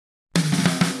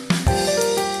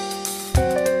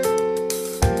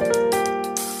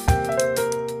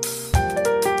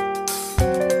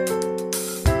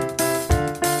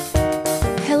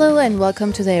and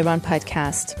welcome to the Iran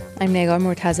podcast. I'm Negar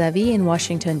Mortazavi in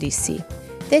Washington, D.C.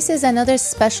 This is another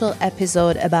special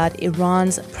episode about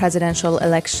Iran's presidential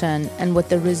election and what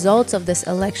the results of this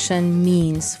election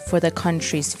means for the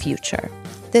country's future.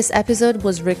 This episode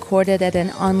was recorded at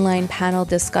an online panel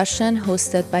discussion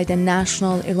hosted by the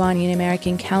National Iranian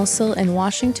American Council in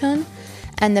Washington,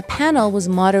 and the panel was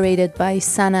moderated by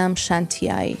Sanam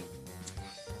Shantiai.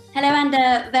 Hello and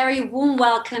a very warm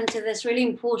welcome to this really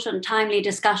important, timely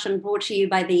discussion brought to you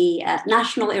by the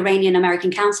National Iranian American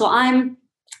Council. I'm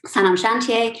Sanam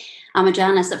Shantiai. I'm a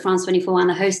journalist at France 24 and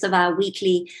the host of our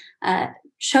weekly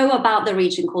show about the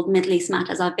region called Middle East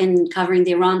Matters. I've been covering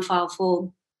the Iran file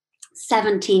for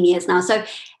 17 years now. So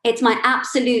it's my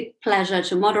absolute pleasure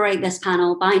to moderate this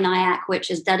panel by NIAC, which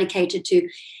is dedicated to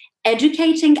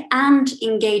educating and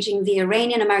engaging the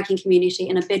Iranian American community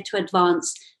in a bid to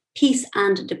advance peace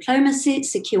and diplomacy,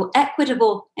 secure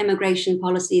equitable immigration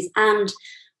policies, and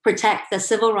protect the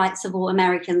civil rights of all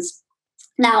Americans.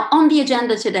 Now, on the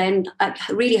agenda today, and I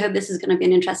really hope this is going to be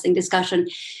an interesting discussion,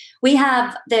 we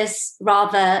have this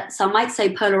rather, some might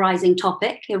say, polarizing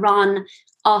topic, Iran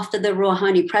after the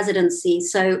Rouhani presidency.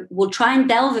 So we'll try and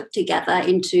delve together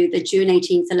into the June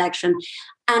 18th election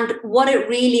and what it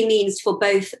really means for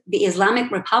both the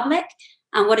Islamic Republic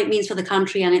and what it means for the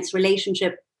country and its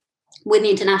relationship with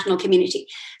the international community.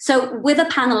 So with the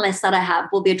panelists that I have,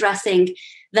 we'll be addressing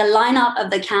the lineup of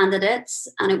the candidates,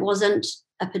 and it wasn't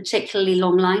a particularly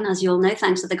long line, as you'll know,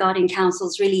 thanks to the Guardian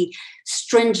Council's really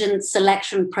stringent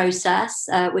selection process,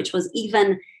 which was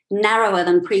even narrower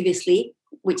than previously,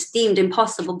 which deemed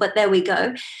impossible, but there we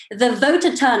go. The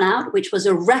voter turnout, which was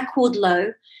a record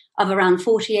low of around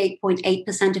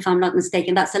 48.8%, if I'm not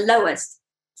mistaken, that's the lowest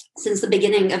since the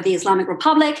beginning of the Islamic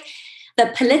Republic.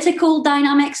 The political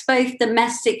dynamics, both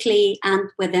domestically and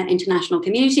with the international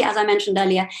community, as I mentioned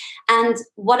earlier, and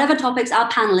whatever topics our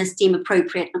panelists deem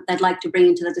appropriate that they'd like to bring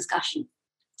into the discussion.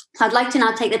 So I'd like to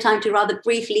now take the time to rather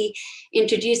briefly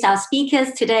introduce our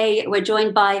speakers. Today, we're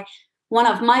joined by one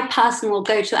of my personal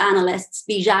go-to analysts,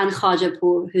 Bijan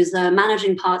Khajapour, who's a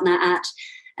managing partner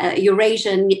at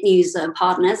Eurasian News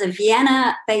Partners, a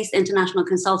Vienna-based international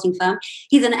consulting firm.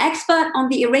 He's an expert on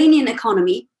the Iranian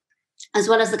economy, as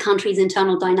well as the country's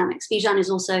internal dynamics. Bijan is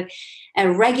also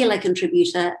a regular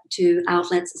contributor to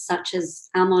outlets such as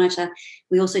Our Monitor.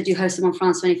 We also do host him on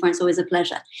France 24, and it's always a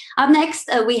pleasure. Up next,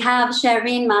 we have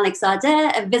Shervin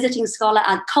Malikzadeh, a visiting scholar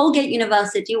at Colgate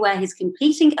University, where he's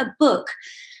completing a book,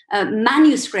 a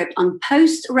manuscript on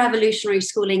post-revolutionary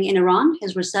schooling in Iran.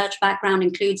 His research background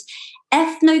includes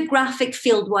ethnographic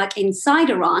fieldwork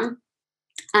inside Iran,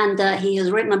 and he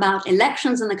has written about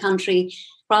elections in the country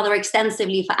rather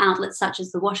extensively for outlets such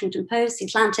as the Washington Post, The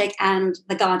Atlantic, and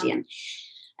The Guardian.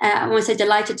 I'm also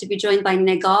delighted to be joined by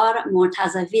Negar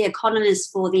Mortazavi,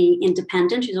 economist for The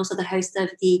Independent, who's also the host of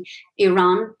the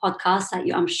Iran podcast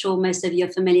that I'm sure most of you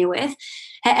are familiar with.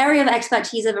 Her area of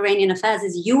expertise of Iranian affairs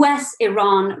is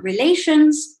US-Iran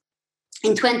relations.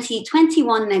 In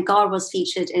 2021, Negar was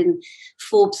featured in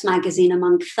Forbes magazine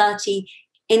among 30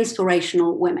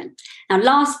 inspirational women. Now,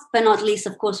 last but not least,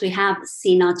 of course, we have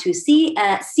Sina Tusi,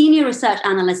 a senior research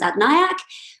analyst at NIAC,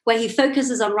 where he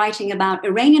focuses on writing about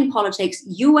Iranian politics,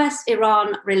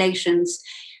 US-Iran relations,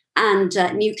 and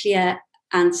nuclear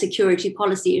and security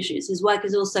policy issues. His work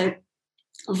is also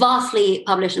vastly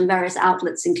published in various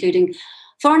outlets, including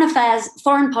Foreign Affairs,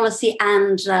 Foreign Policy,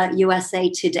 and USA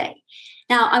Today.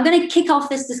 Now, I'm going to kick off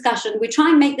this discussion. We try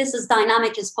and make this as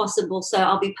dynamic as possible. So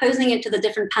I'll be posing it to the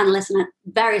different panelists, and at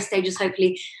various stages,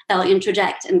 hopefully, they'll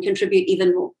interject and contribute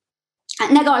even more.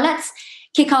 Negar, let's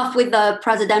kick off with the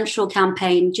presidential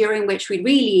campaign, during which we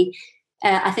really,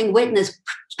 I think, witnessed,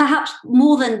 perhaps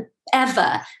more than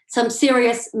ever, some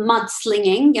serious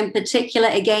mudslinging, in particular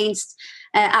against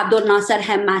Abdul Nasser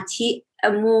Hemmati,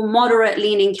 a more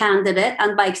moderate-leaning candidate,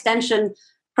 and by extension,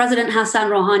 President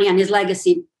Hassan Rouhani and his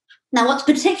legacy. Now, what's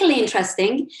particularly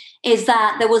interesting is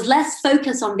that there was less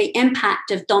focus on the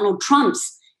impact of Donald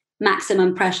Trump's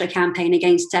maximum pressure campaign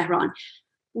against Tehran.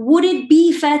 Would it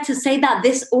be fair to say that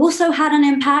this also had an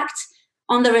impact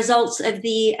on the results of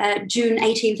the June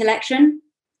 18th election?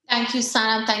 Thank you,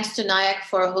 Sanam. Thanks to NIAC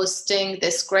for hosting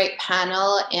this great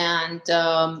panel. And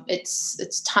it's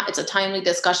a timely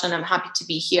discussion. I'm happy to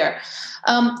be here.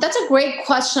 That's a great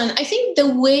question. I think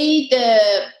the way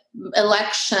the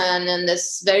election and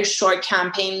this very short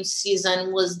campaign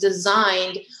season was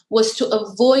designed was to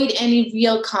avoid any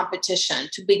real competition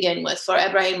to begin with for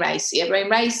Ebrahim Raisi. Ebrahim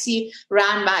Raisi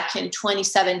ran back in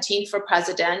 2017 for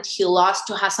president. He lost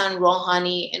to Hassan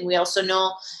Rouhani, and we also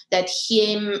know that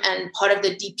him and part of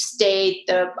the deep state,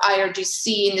 the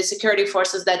IRGC and the security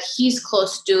forces that he's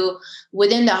close to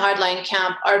within the hardline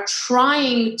camp are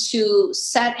trying to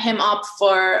set him up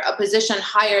for a position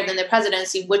higher than the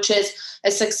presidency, which is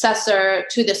a successor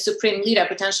to the supreme leader,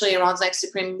 potentially Iran's next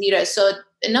supreme leader. So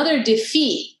another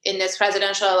defeat in this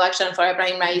presidential election for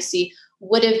Ebrahim Raisi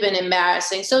would have been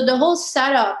embarrassing. So the whole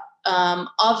setup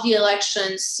of the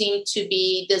election seemed to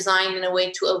be designed in a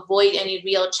way to avoid any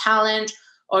real challenge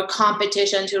or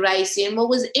competition to Raisi. And what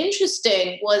was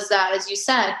interesting was that, as you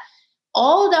said,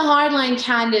 all the hardline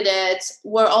candidates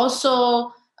were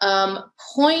also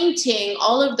pointing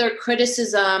all of their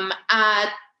criticism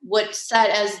at what's said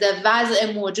as the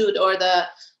vaz-e mawjood, or the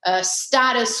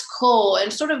status quo,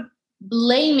 and sort of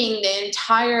blaming the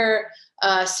entire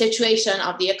situation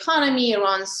of the economy,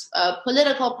 Iran's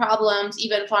political problems,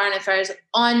 even foreign affairs,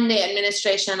 on the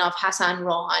administration of Hassan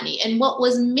Rouhani. And what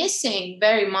was missing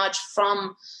very much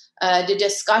from the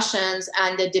discussions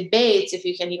and the debates, if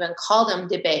you can even call them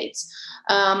debates,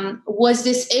 was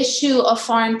this issue of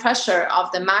foreign pressure,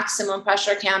 of the maximum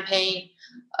pressure campaign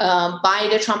by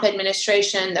the Trump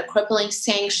administration, the crippling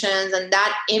sanctions, and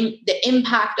that the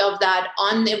impact of that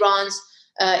on Iran's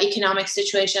economic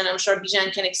situation. I'm sure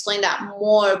Bijan can explain that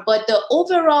more. But the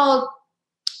overall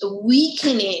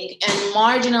weakening and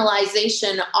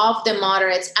marginalization of the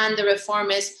moderates and the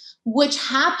reformists, which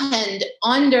happened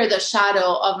under the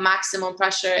shadow of maximum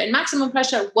pressure. And maximum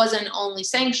pressure wasn't only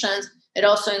sanctions. It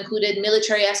also included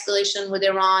military escalation with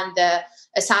Iran, the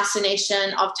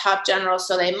assassination of top General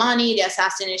Soleimani, the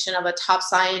assassination of a top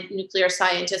nuclear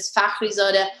scientist,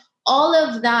 Fakhrizadeh. All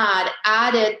of that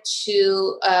added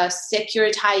to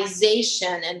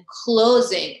securitization and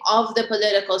closing of the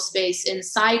political space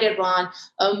inside Iran,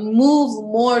 a move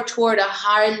more toward a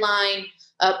hardline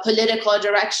political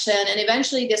direction, and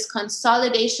eventually this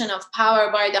consolidation of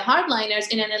power by the hardliners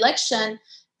in an election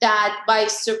that, by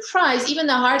surprise, even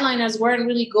the hardliners weren't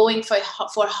really going for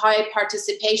high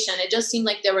participation. It just seemed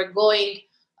like they were going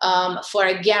for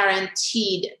a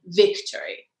guaranteed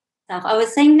victory. I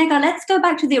was saying, Negar, let's go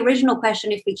back to the original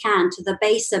question, if we can, to the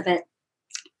base of it.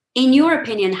 In your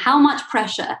opinion, how much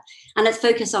pressure, and let's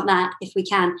focus on that if we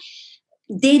can,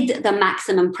 did the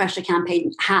maximum pressure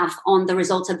campaign have on the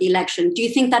results of the election? Do you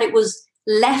think that it was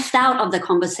left out of the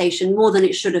conversation more than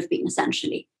it should have been,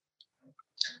 essentially?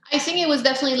 I think it was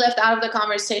definitely left out of the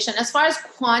conversation. As far as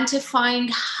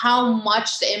quantifying how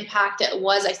much the impact it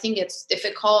was, I think it's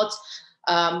difficult.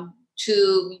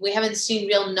 We haven't seen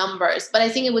real numbers, but I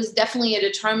think it was definitely a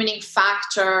determining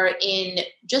factor in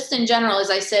general,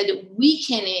 as I said,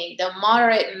 weakening the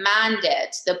moderate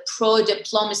mandate, the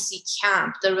pro-diplomacy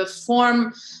camp, the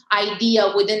reform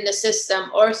idea within the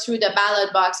system or through the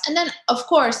ballot box. And then, of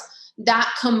course,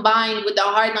 that combined with the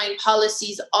hardline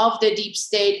policies of the deep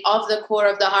state, of the core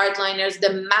of the hardliners,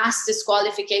 the mass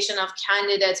disqualification of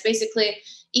candidates, basically,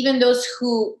 even those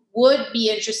who would be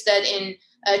interested in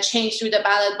change through the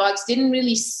ballot box didn't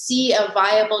really see a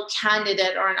viable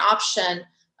candidate or an option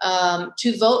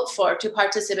to vote for, to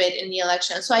participate in the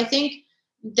election. So I think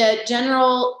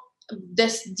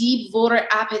this deep voter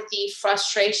apathy,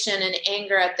 frustration, and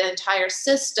anger at the entire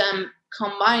system,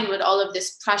 combined with all of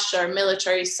this pressure,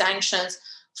 military sanctions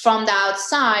from the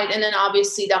outside, and then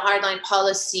obviously the hardline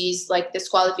policies like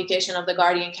disqualification of the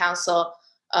Guardian Council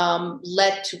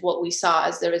led to what we saw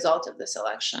as the result of this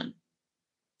election.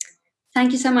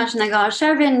 Thank you so much, Negar.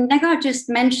 Shervin, Negar just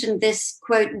mentioned this,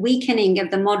 quote, weakening of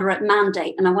the moderate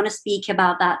mandate, and I want to speak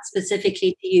about that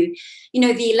specifically to you. You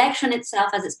know, the election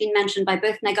itself, as it's been mentioned by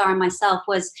both Negar and myself,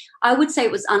 I would say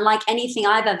it was unlike anything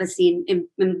I've ever seen in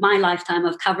my lifetime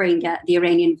of covering the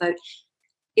Iranian vote.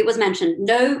 It was mentioned,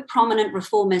 no prominent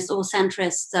reformist or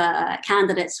centrist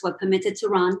candidates were permitted to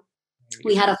run.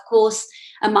 We had, of course,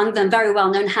 among them very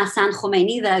well-known Hassan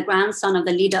Khomeini, the grandson of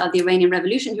the leader of the Iranian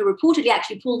Revolution, who reportedly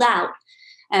actually pulled out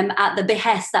at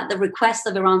the request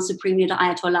of Iran's Supreme Leader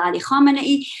Ayatollah Ali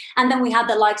Khamenei. And then we had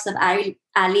the likes of Ali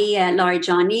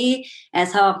Larijani,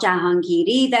 Ishaq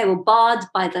Jahangiri. They were barred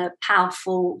by the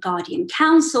powerful Guardian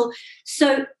Council.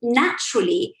 So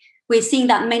naturally, we're seeing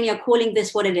that many are calling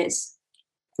this what it is,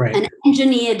 right? An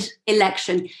engineered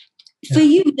election. For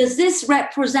you, does this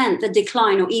represent the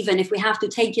decline, or even if we have to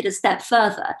take it a step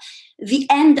further, the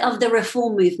end of the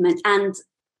reform movement and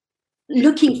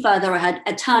looking further ahead,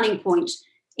 a turning point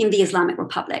in the Islamic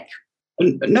Republic?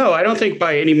 No, I don't think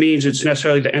by any means it's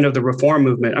necessarily the end of the reform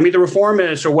movement. I mean, the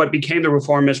reformists, or what became the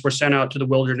reformists, were sent out to the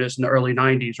wilderness in the early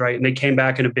 90s, right? And they came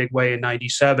back in a big way in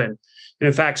 97. And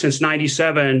in fact, since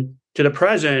 97 to the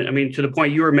present, I mean, to the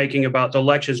point you were making about the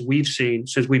elections we've seen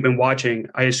since we've been watching,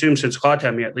 I assume since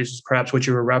Khatami, at least is perhaps what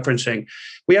you were referencing,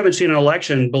 we haven't seen an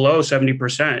election below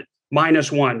 70%,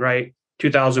 minus one, right?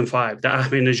 2005, the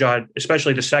Ahmadinejad,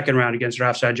 especially the second round against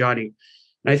Rafsanjani.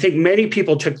 And I think many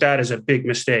people took that as a big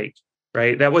mistake,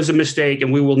 right? That was a mistake.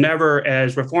 And we will never,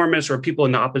 as reformists or people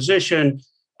in the opposition,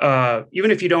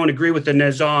 even if you don't agree with the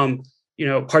Nizam,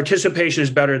 participation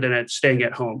is better than staying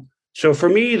at home. So for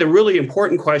me, the really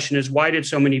important question is, why did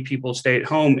so many people stay at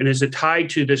home? And is it tied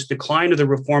to this decline of the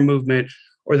reform movement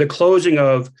or the closing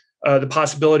of the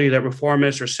possibility that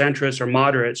reformists or centrists or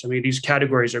moderates, I mean, these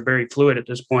categories are very fluid at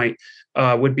this point,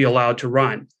 would be allowed to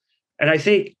run? And I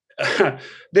think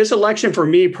this election, for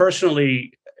me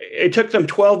personally, it took them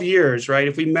 12 years, right?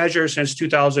 If we measure since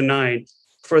 2009,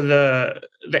 for the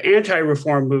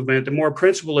anti-reform movement, the more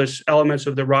principleless elements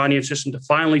of the Iranian system to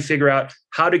finally figure out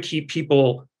how to keep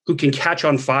people who can catch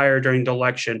on fire during the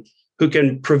election, who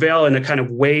can prevail in a kind of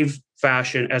wave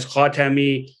fashion, as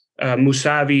Khatami,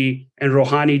 Mousavi, and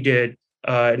Rouhani did,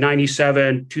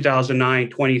 97, 2009,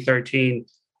 2013.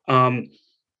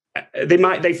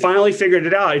 They finally figured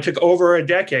it out. It took over a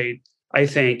decade, I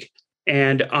think.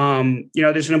 And,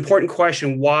 there's an important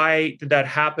question. Why did that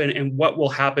happen? And what will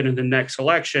happen in the next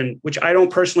election, which I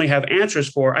don't personally have answers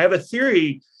for. I have a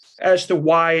theory as to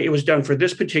why it was done for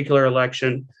this particular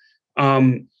election.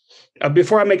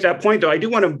 Before I make that point, though, I do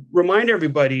want to remind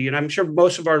everybody, and I'm sure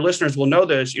most of our listeners will know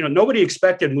this, nobody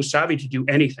expected Mousavi to do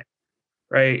anything,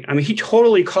 right? I mean, he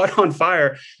totally caught on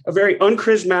fire, a very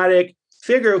uncharismatic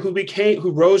figure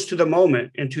who rose to the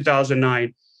moment in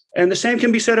 2009. And the same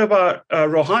can be said about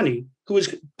Rouhani, who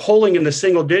was polling in the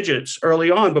single digits early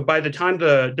on. But by the time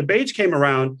the debates came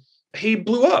around, he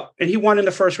blew up and he won in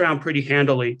the first round pretty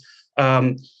handily,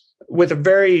 with a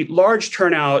very large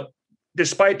turnout,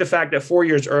 despite the fact that 4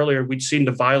 years earlier, we'd seen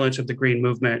the violence of the Green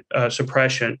Movement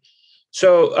suppression.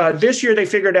 So this year, they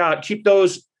figured out, keep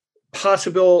those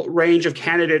possible range of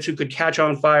candidates who could catch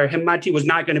on fire. Hemmati was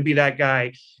not going to be that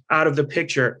guy, out of the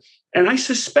picture. And I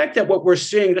suspect that what we're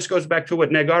seeing, this goes back to what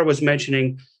Negar was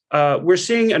mentioning, we're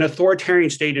seeing an authoritarian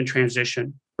state in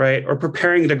transition, right? Or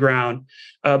preparing the ground.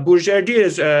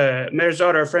 Bourgerdi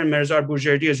our friend Merzad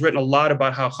Bourgerdi has written a lot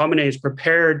about how Khamenei has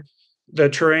prepared the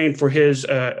terrain for his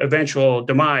eventual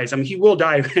demise. I mean, he will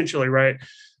die eventually, right?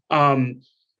 And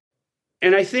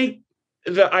I think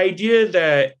the idea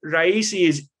that Raisi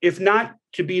is, if not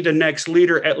to be the next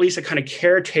leader, at least a kind of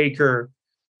caretaker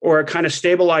or a kind of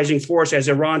stabilizing force as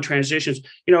Iran transitions.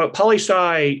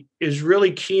 Poli-Sci is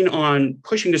really keen on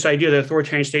pushing this idea that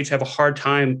authoritarian states have a hard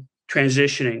time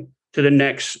transitioning to the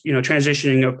next,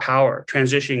 transitioning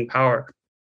power.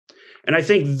 And I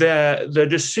think the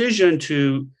decision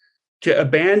to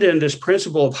abandon this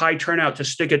principle of high turnout to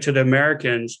stick it to the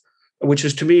Americans, which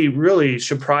is to me really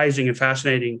surprising and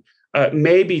fascinating,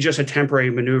 may be just a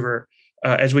temporary maneuver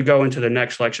as we go into the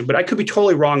next election. But I could be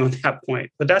totally wrong on that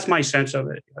point, but that's my sense of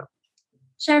it. Yeah.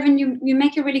 Shervin, you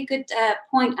make a really good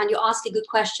point, and you ask a good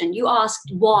question. You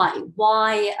asked why.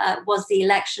 Why was the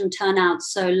election turnout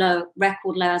so low,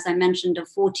 record low, as I mentioned, of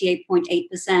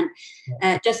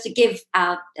 48.8%? Just to give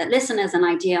our listeners an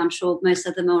idea, I'm sure most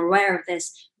of them are aware of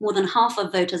this, more than half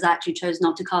of voters actually chose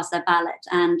not to cast their ballot.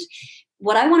 And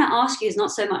what I want to ask you is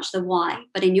not so much the why,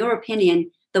 but in your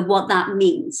opinion, the what that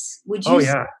means. Would you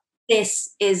say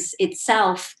this is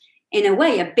itself, in a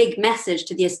way, a big message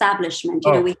to the establishment?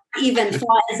 We even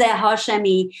Azeh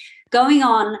Hashemi going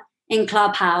on in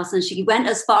Clubhouse, and she went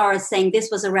as far as saying this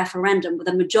was a referendum, with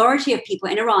a majority of people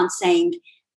in Iran saying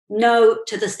no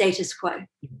to the status quo.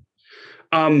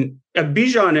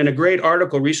 Bijan, in a great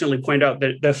article recently, pointed out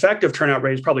that the effective turnout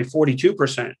rate is probably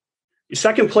 42%.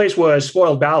 Second place was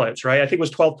spoiled ballots, right? I think it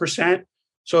was 12%.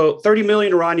 So 30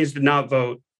 million Iranians did not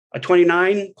vote.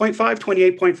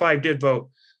 28.5 did vote.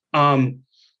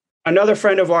 Another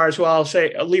friend of ours, who I'll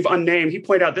leave unnamed, he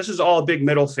pointed out this is all a big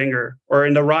middle finger, or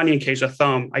in the Iranian case, a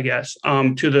thumb, I guess,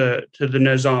 to the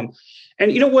Nizam.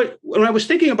 And you know what? When I was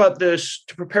thinking about this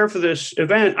to prepare for this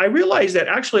event, I realized that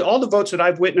actually all the votes that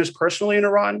I've witnessed personally in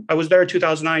Iran, I was there in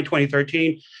 2009,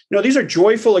 2013. These are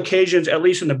joyful occasions, at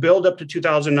least in the build up to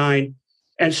 2009,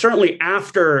 and certainly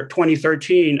after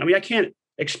 2013. I mean, I can't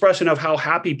express enough how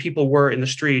happy people were in the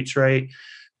streets, right?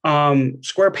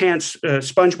 SquarePants,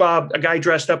 SpongeBob, a guy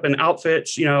dressed up in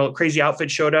outfits, crazy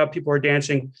outfits showed up, people were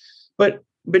dancing. But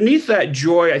beneath that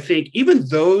joy, I think even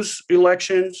those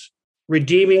elections,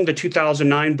 redeeming the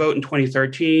 2009 vote in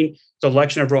 2013, the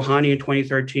election of Rouhani in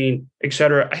 2013, et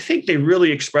cetera, I think they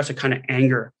really express a kind of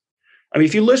anger. I mean,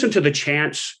 if you listen to the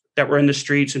chants that were in the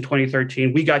streets in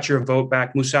 2013. We got your vote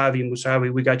back.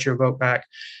 Musavi, we got your vote back.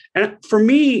 And for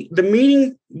me, the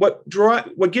meaning,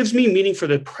 what gives me meaning for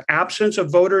the absence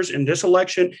of voters in this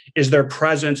election is their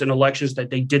presence in elections that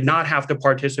they did not have to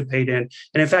participate in.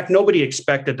 And in fact, nobody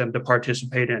expected them to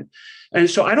participate in. And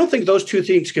so I don't think those two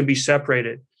things can be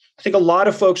separated. I think a lot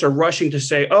of folks are rushing to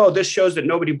say, oh, this shows that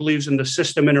nobody believes in the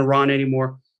system in Iran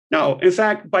anymore. No, in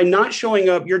fact, by not showing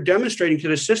up, you're demonstrating to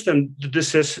the system the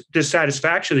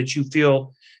dissatisfaction that you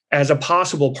feel as a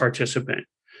possible participant.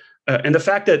 And the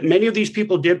fact that many of these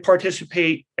people did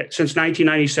participate since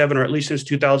 1997, or at least since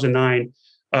 2009,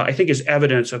 I think is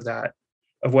evidence of that,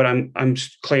 of what I'm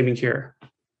claiming here.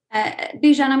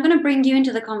 Bijan, I'm going to bring you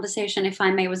into the conversation, if I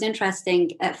may. It was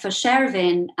interesting for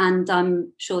Shervin, and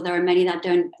I'm sure there are many that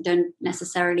don't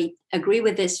necessarily agree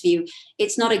with this view.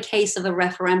 It's not a case of a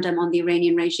referendum on the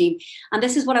Iranian regime. And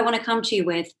this is what I want to come to you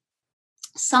with.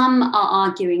 Some are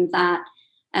arguing that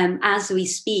as we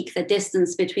speak, the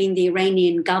distance between the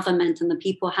Iranian government and the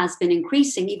people has been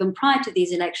increasing even prior to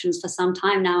these elections for some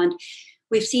time now. And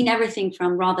we've seen everything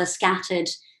from rather scattered,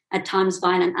 at times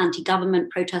violent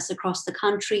anti-government protests across the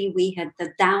country. We had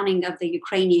the downing of the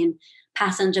Ukrainian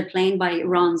passenger plane by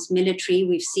Iran's military.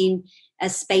 We've seen a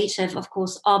spate of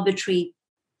course, arbitrary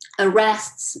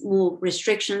arrests, more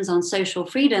restrictions on social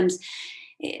freedoms.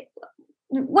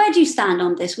 Where do you stand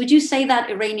on this? Would you say that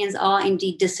Iranians are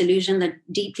indeed disillusioned, they're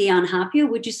deeply unhappy, or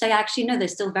would you say, actually, no, they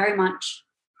still very much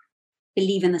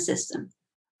believe in the system?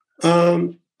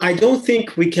 I don't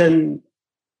think we can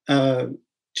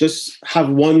just have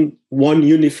one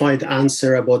unified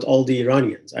answer about all the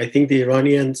Iranians. I think the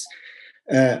Iranians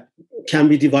can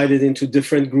be divided into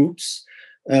different groups.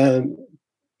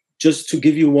 Just to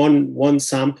give you one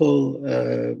sample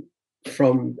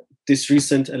from this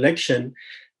recent election,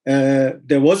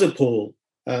 there was a poll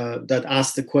that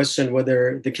asked the question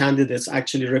whether the candidates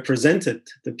actually represented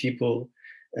the people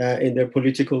in their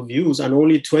political views, and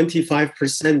only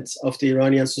 25% of the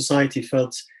Iranian society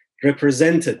felt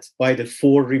represented by the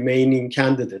four remaining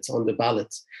candidates on the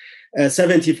ballot.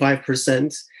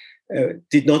 75%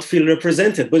 did not feel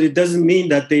represented, but it doesn't mean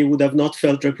that they would have not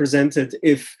felt represented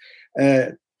if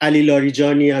Ali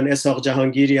Larijani and Esaq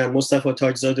Jahangiri and Mustafa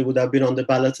Tajzadeh would have been on the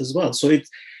ballot as well.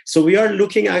 So we are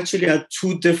looking actually at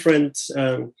two different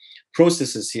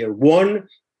processes here. One,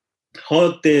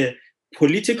 how the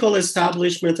political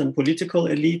establishment and political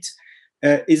elite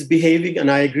is behaving.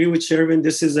 And I agree with Shervin,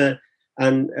 this is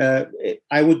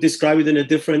I would describe it in a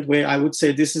different way. I would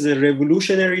say this is a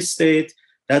revolutionary state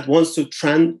that wants to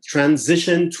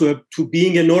transition to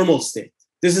being a normal state.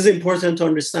 This is important to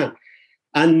understand.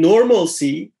 And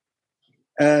normalcy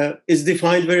is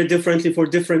defined very differently for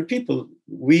different people.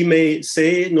 We may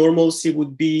say normalcy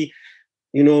would be,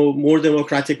 more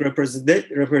democratic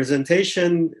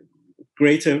representation,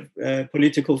 greater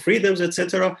political freedoms,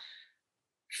 etc.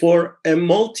 For a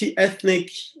multi-ethnic,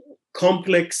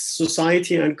 complex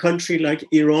society and country like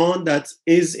Iran that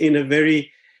is in a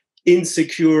very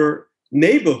insecure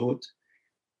neighborhood,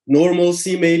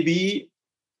 normalcy may be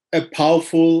a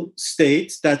powerful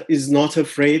state that is not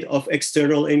afraid of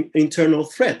external and internal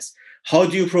threats. How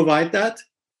do you provide that?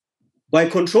 By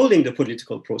controlling the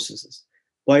political processes,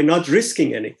 by not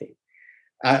risking anything.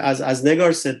 As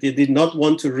Negar said, they did not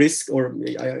want to risk, or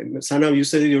Sanam, you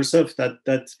said it yourself,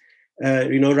 that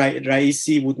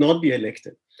Raisi would not be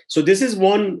elected. So this is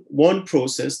one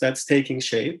process that's taking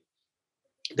shape.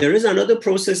 There is another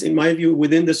process, in my view,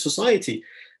 within the society.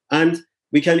 And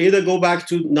we can either go back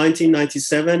to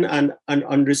 1997 and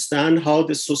understand how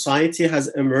the society has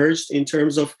emerged in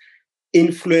terms of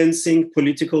influencing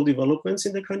political developments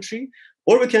in the country,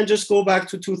 or we can just go back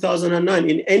to 2009.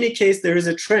 In any case, there is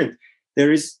a trend.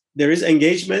 There is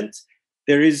engagement,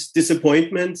 there is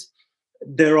disappointment,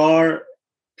 there are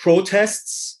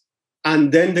protests,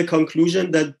 and then the conclusion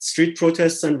that street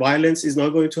protests and violence is not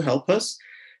going to help us.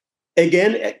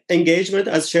 Again, engagement,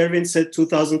 as Shervin said,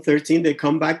 2013, they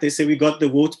come back, they say, we got the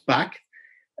vote back.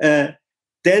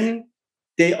 Then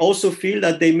they also feel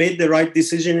that they made the right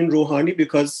decision in Rouhani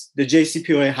because the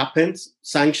JCPOA happened,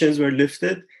 sanctions were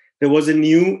lifted. There was a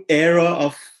new era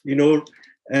of,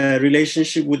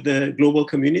 relationship with the global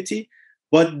community.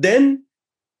 But then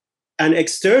an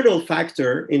external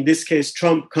factor, in this case,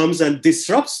 Trump, comes and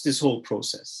disrupts this whole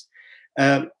process.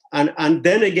 And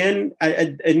then again,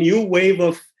 a new wave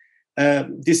of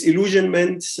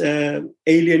disillusionment,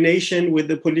 alienation with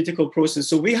the political process.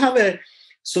 So we have a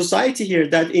society here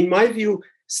that, in my view,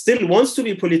 still wants to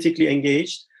be politically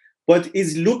engaged, but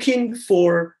is looking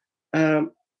for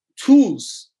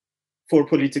tools for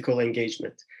political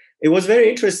engagement. It was very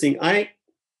interesting. I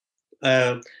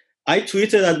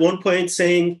tweeted at one point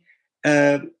saying,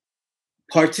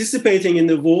 participating in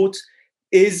the vote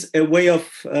is a way of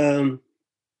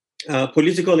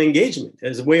political engagement,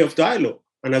 as a way of dialogue.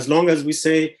 And as long as we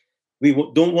say we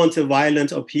don't want a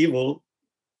violent upheaval,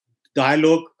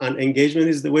 dialogue and engagement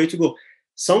is the way to go.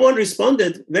 Someone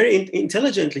responded very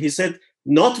intelligently. He said,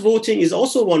 not voting is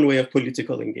also one way of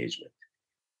political engagement.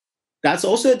 That's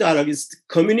also a dialogue. It's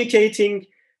communicating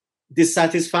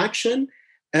dissatisfaction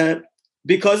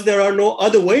because there are no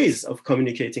other ways of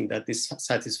communicating that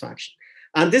dissatisfaction.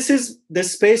 And this is the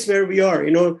space where we are.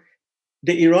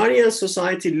 The Iranian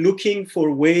society looking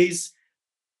for ways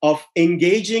of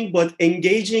engaging, but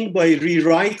engaging by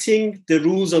rewriting the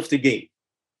rules of the game,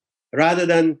 rather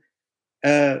than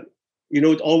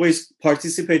always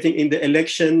participating in the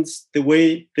elections the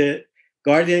way the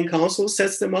Guardian Council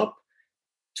sets them up,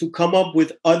 to come up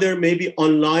with other maybe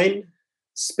online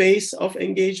space of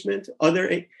engagement,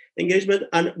 other engagement.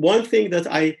 And one thing that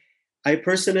I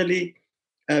personally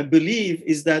believe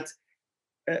is that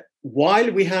while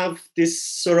we have this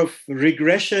sort of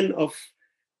regression of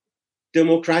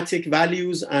democratic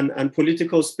values and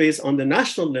political space on the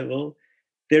national level,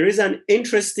 there is an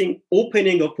interesting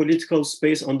opening of political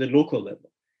space on the local level.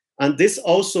 And this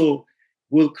also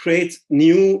will create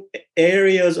new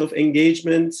areas of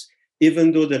engagement,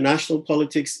 even though the national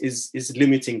politics is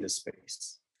limiting the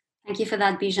space. Thank you for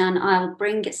that, Bijan. I'll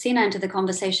bring Sina into the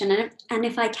conversation. And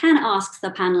if I can ask the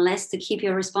panelists to keep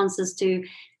your responses to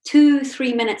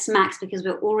 2-3 minutes max, because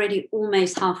we're already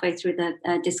almost halfway through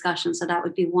the discussion, so that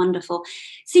would be wonderful.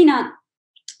 Sina,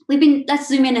 let's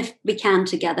zoom in if we can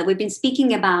together. We've been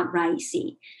speaking about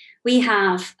Raisi. We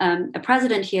have a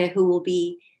president here who will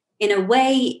be, in a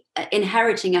way,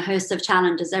 inheriting a host of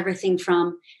challenges, everything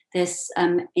from this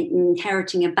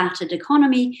inheriting a battered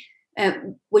economy,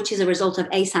 which is a result of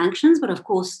sanctions, but of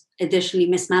course, additionally,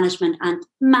 mismanagement and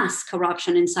mass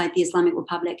corruption inside the Islamic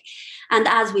Republic. And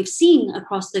as we've seen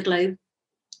across the globe,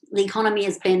 the economy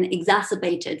has been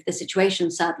exacerbated, the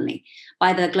situation certainly,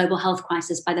 by the global health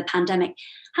crisis, by the pandemic.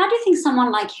 How do you think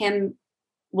someone like him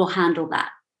will handle that?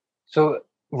 So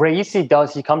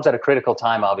Raisi he comes at a critical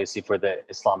time, obviously, for the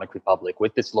Islamic Republic,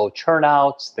 with this low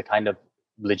turnouts, the kind of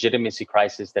legitimacy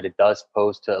crisis that it does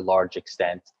pose to a large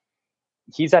extent.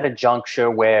 He's at a juncture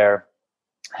where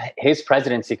his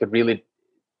presidency could really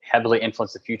heavily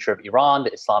influence the future of Iran,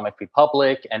 the Islamic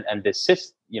Republic, and the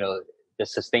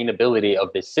sustainability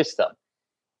of this system.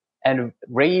 And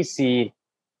Raisi,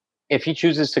 if he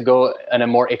chooses to go on a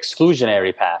more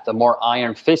exclusionary path, a more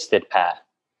iron-fisted path,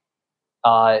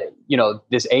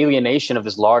 this alienation of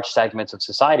this large segments of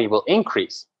society will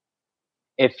increase.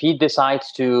 If he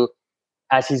decides to,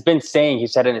 as he's been saying, he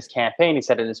said in his campaign, he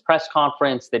said in his press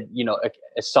conference that,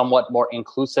 a somewhat more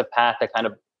inclusive path that kind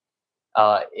of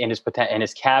in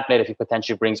his cabinet, if he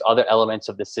potentially brings other elements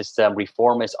of the system,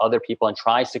 reformists, other people, and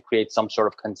tries to create some sort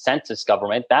of consensus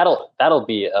government, that'll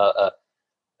be a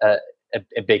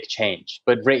big change.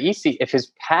 But Raisi, if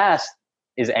his past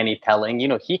is any telling,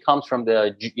 he comes from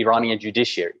the Iranian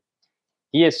judiciary.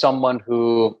 He is someone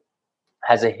who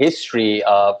has a history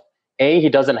of, he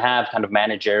doesn't have kind of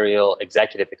managerial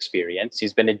executive experience.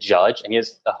 He's been a judge, and he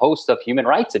has a host of human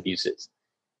rights abuses.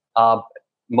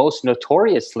 Most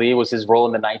notoriously was his role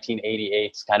in the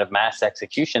 1988 kind of mass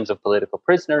executions of political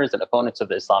prisoners and opponents of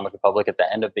the Islamic Republic at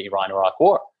the end of the Iran-Iraq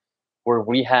War, where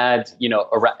we had,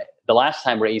 the last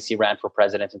time Raisi ran for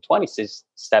president in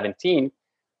 2017,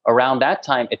 around that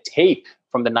time, a tape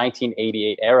from the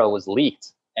 1988 era was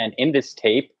leaked. And in this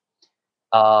tape,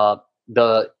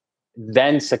 the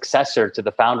then successor to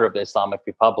the founder of the Islamic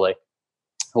Republic,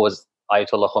 who was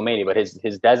Ayatollah Khomeini, but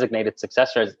his designated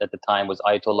successor at the time was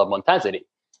Ayatollah Montazeri.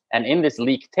 And in this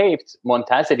leaked tape,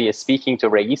 Montazeri is speaking to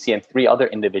Raisi and 3 other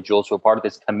individuals who are part of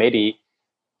this committee,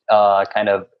 kind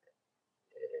of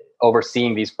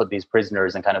overseeing these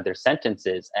prisoners and kind of their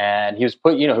sentences. And he was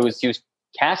he was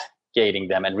castigating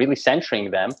them and really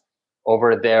censuring them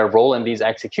over their role in these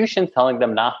executions, telling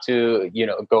them not to,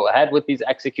 go ahead with these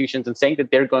executions, and saying that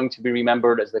they're going to be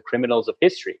remembered as the criminals of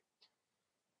history.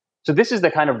 So this is the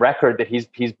kind of record that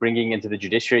he's bringing into the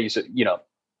judiciary. So,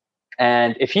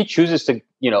 and if he chooses to,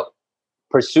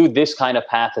 pursue this kind of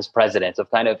path as president of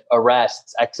kind of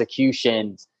arrests,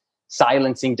 executions,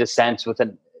 silencing dissents with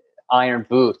an iron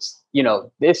boots,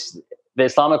 the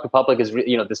Islamic Republic is,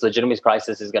 this legitimacy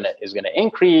crisis is going to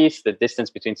increase. The distance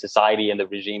between society and the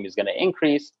regime is going to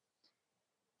increase.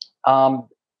 And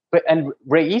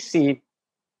Raisi,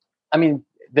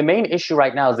 the main issue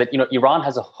right now is that, Iran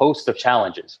has a host of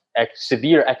challenges,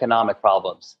 severe economic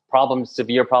problems,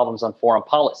 severe problems on foreign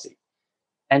policy.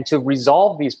 And to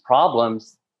resolve these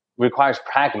problems requires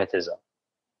pragmatism.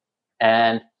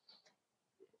 And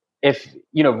if,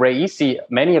 Raisi,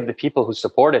 many of the people who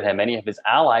supported him, many of his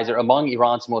allies are among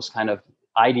Iran's most kind of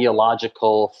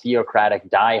ideological, theocratic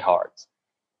diehards.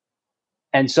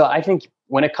 And so I think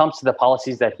when it comes to the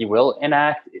policies that he will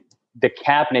enact, the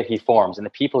cabinet he forms and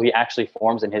the people he actually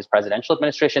forms in his presidential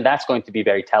administration, that's going to be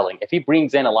very telling. If he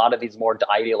brings in a lot of these more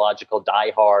ideological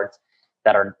diehards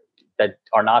that are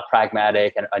not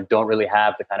pragmatic and don't really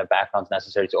have the kind of backgrounds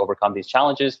necessary to overcome these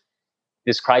challenges,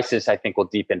 this crisis, I think, will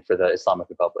deepen for the Islamic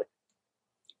Republic.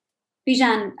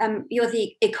 Bijan, you're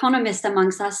the economist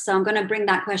amongst us, so I'm going to bring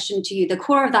that question to you. The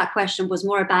core of that question was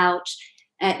more about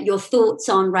your thoughts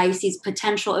on Raisi's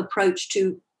potential approach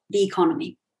to the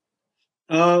economy.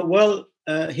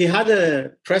 He had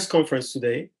a press conference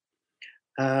today,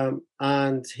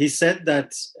 and he said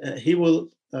that he will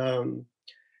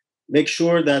make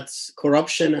sure that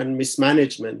corruption and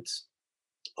mismanagement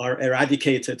are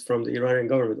eradicated from the Iranian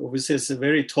government. Obviously, it's a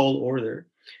very tall order.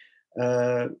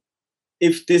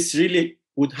 If this really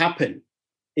would happen,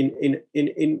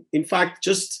 in fact,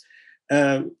 just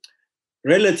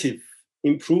relative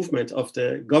improvement of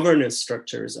the governance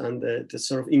structures and the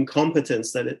sort of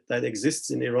incompetence that exists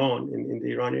in Iran, in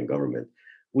the Iranian government,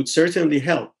 would certainly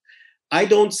help. I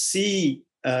don't see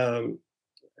a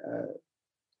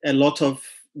lot of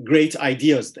great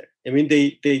ideas there. I mean,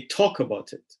 they talk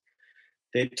about it.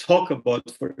 They talk about,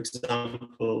 for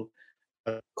example,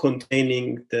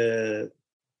 containing the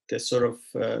sort of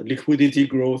liquidity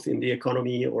growth in the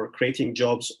economy, or creating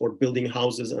jobs, or building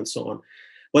houses, and so on.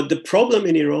 But the problem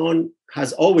in Iran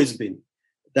has always been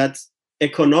that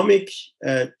economic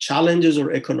challenges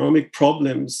or economic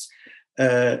problems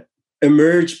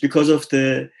emerge because of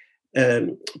the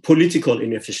political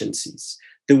inefficiencies,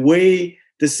 the way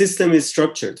the system is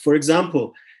structured. For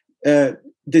example,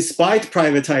 despite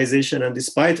privatization and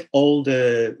despite all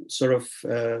the sort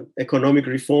of economic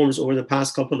reforms over the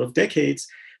past couple of decades,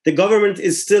 the government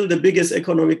is still the biggest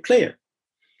economic player.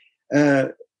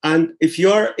 And if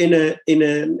you're in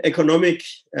an economic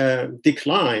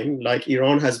decline, like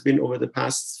Iran has been over the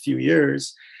past few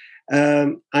years,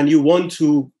 and you want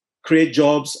to create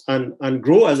jobs and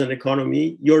grow as an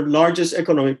economy, your largest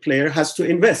economic player has to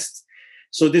invest.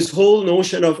 So this whole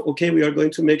notion of, okay, we are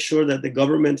going to make sure that the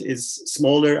government is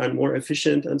smaller and more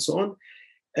efficient and so on,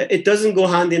 it doesn't go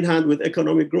hand in hand with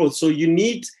economic growth. So you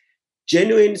need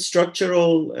genuine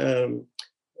structural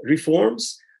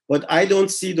reforms, but I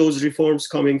don't see those reforms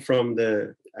coming from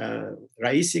the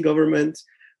Raisi government.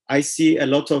 I see a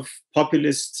lot of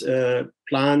populist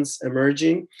plans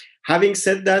emerging. Having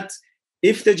said that,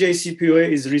 if the JCPOA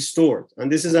is restored,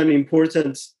 and this is an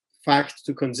important fact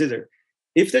to consider,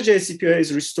 if the JCPOA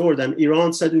is restored and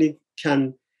Iran suddenly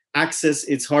can access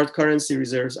its hard currency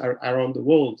reserves around the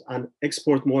world and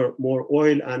export more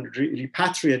oil and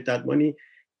repatriate that money,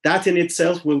 that in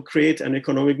itself will create an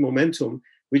economic momentum,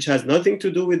 which has nothing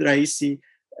to do with Raisi,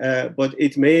 but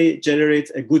it may generate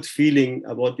a good feeling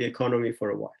about the economy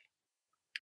for a while.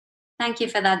 Thank you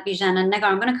for that, Bijan. And Negar,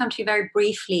 I'm going to come to you very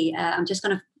briefly. I'm just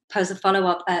going to pose a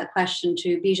follow-up question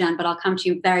to Bijan, but I'll come to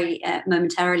you very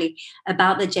momentarily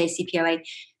about the JCPOA.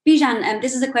 Bijan,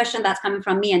 this is a question that's coming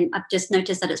from me, and I've just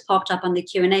noticed that it's popped up on the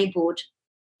Q&A board.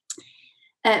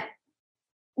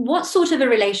 What sort of a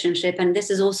relationship, and this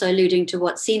is also alluding to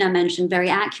what Sina mentioned very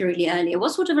accurately earlier,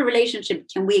 what sort of a relationship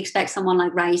can we expect someone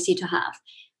like Raisi to have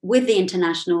with the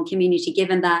international community,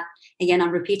 given that, again,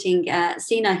 I'm repeating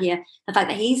Sina here, the fact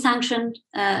that he's sanctioned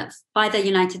by the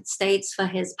United States for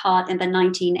his part in the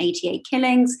 1988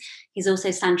 killings. He's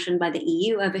also sanctioned by the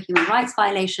EU over human rights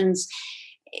violations.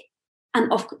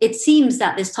 And it seems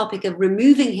that this topic of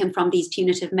removing him from these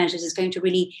punitive measures is going to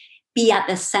really be at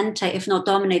the center, if not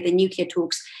dominate, the nuclear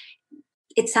talks.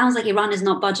 It sounds like Iran is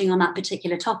not budging on that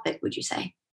particular topic, would you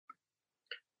say?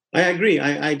 I agree.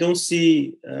 I don't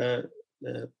see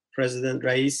President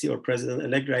Raisi or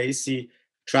President-elect Raisi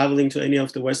traveling to any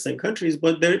of the Western countries,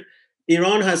 but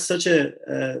Iran has such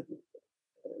a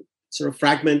sort of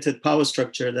fragmented power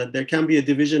structure that there can be a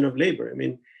division of labor. I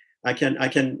mean, I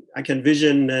can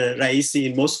vision Raisi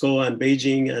in Moscow and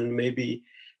Beijing and maybe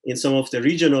in some of the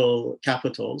regional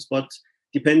capitals, but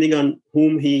depending on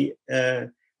whom he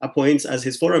appoints as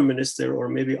his foreign minister, or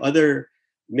maybe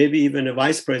even a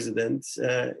vice president,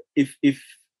 if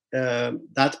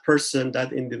that person,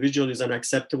 that individual is an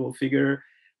acceptable figure,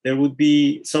 there would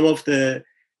be some of the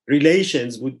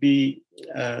relations would be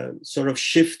sort of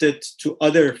shifted to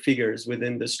other figures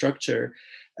within the structure.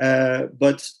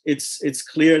 But it's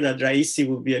clear that Raisi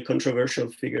will be a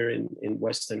controversial figure in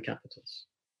Western capitals.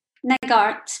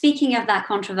 Negar, speaking of that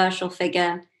controversial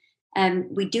figure,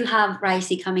 we do have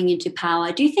Raisi coming into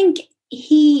power. Do you think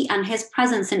he and his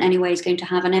presence in any way is going to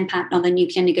have an impact on the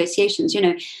nuclear negotiations.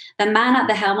 The man at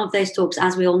the helm of those talks,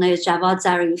 as we all know, is Javad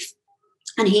Zarif.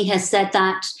 And he has said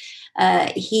that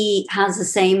he has the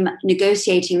same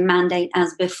negotiating mandate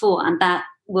as before, and that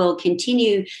will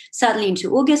continue certainly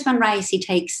into August when Raisi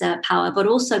takes power, but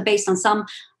also based on some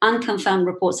unconfirmed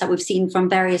reports that we've seen from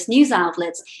various news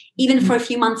outlets, even for a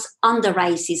few months under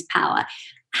Raisi's power.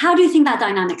 How do you think that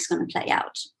dynamic's going to play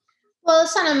out? Well,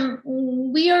 Sanam,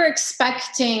 we are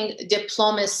expecting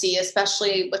diplomacy,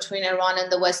 especially between Iran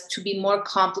and the West, to be more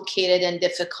complicated and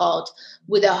difficult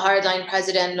with a hardline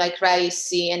president like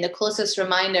Raisi. And the closest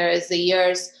reminder is the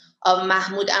years of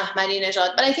Mahmoud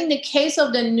Ahmadinejad. But I think the case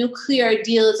of the nuclear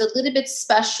deal is a little bit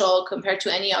special compared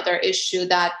to any other issue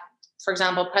that, for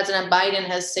example, President Biden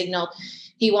has signaled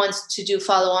he wants to do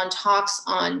follow-on talks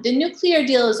on. The nuclear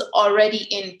deal is already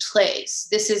in place.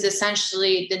 This is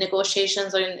essentially the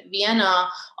negotiations in Vienna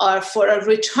are for a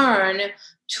return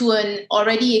to an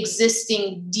already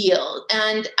existing deal.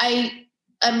 And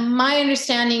my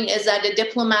understanding is that the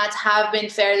diplomats have been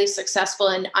fairly successful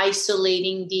in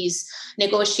isolating these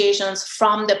negotiations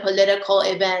from the political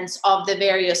events of the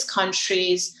various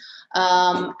countries.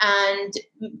 And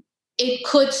it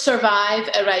could survive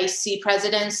a Raisi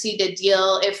presidency, the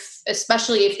deal,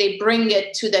 especially if they bring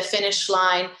it to the finish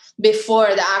line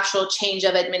before the actual change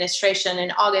of administration in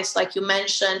August, like you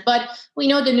mentioned. But we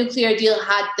know the nuclear deal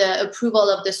had the approval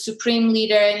of the supreme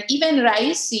leader, and even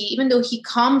Raisi, even though he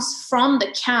comes from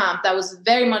the camp that was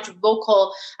very much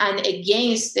vocal and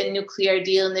against the nuclear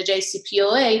deal in the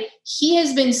JCPOA, he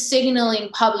has been signaling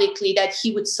publicly that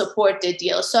he would support the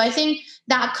deal. So I think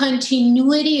that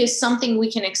continuity is something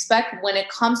we can expect when it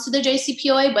comes to the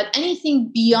JCPOA, but anything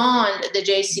beyond the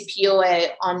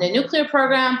JCPOA on the nuclear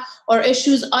program or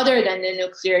issues other than the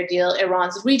nuclear deal,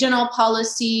 Iran's regional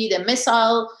policy, the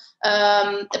missile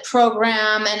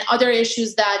program, and other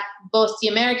issues that both the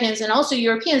Americans and also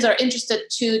Europeans are interested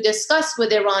to discuss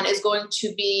with Iran is going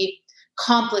to be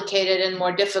complicated and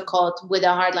more difficult with a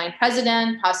hardline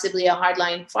president, possibly a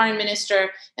hardline foreign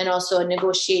minister, and also a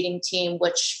negotiating team,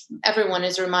 which everyone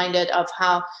is reminded of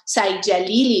how Saeed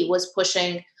Jalili was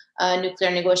pushing nuclear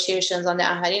negotiations on the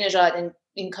Ahmadinejad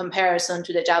in comparison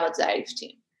to the Javad Zarif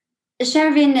team.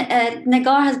 Shervin,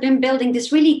 Nagar has been building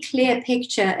this really clear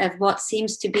picture of what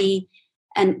seems to be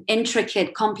an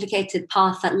intricate, complicated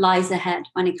path that lies ahead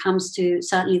when it comes to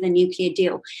certainly the nuclear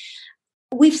deal.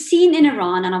 We've seen in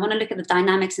Iran, and I want to look at the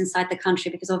dynamics inside the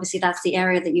country because obviously that's the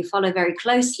area that you follow very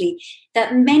closely,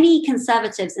 that many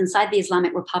conservatives inside the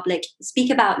Islamic Republic speak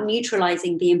about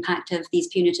neutralizing the impact of these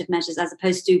punitive measures as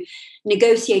opposed to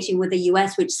negotiating with the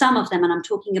US, which some of them, and I'm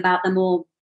talking about the more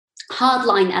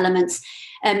hardline elements,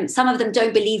 some of them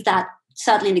don't believe that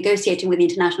certainly negotiating with the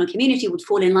international community would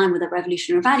fall in line with their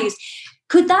revolutionary values.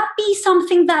 Could that be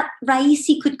something that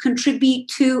Raisi could contribute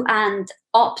to and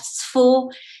opts for?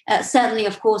 Certainly,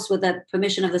 of course, with the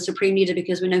permission of the Supreme Leader,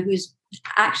 because we know who's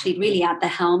actually really at the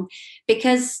helm,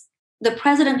 because the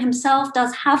president himself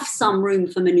does have some room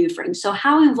for maneuvering. So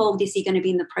how involved is he going to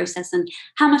be in the process, and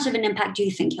how much of an impact do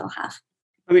you think he'll have?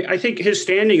 I mean, I think his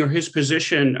standing or his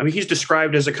position, I mean, he's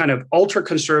described as a kind of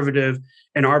ultra-conservative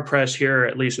in our press here,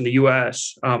 at least in the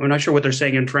US. I'm not sure what they're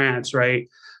saying in France, right?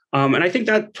 And I think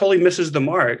that totally misses the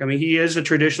mark. I mean, he is a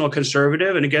traditional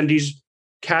conservative. And again, these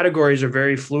categories are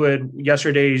very fluid.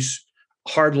 Yesterday's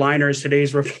hardliners,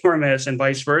 today's reformists, and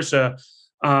vice versa.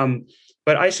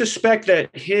 But I suspect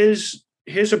that his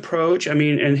approach, I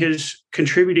mean, and his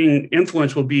contributing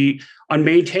influence will be on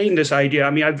maintaining this idea. I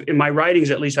mean, in my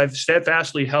writings, at least, I've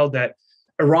steadfastly held that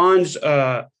Iran's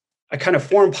a kind of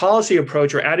foreign policy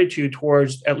approach or attitude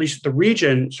towards at least the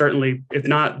region, certainly, if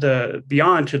not the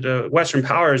beyond to the Western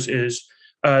powers, is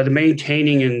the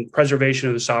maintaining and preservation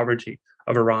of the sovereignty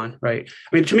of Iran, right?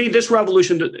 I mean, to me, this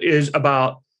revolution is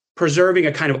about preserving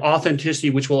a kind of authenticity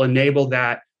which will enable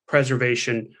that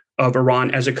preservation of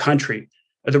Iran as a country.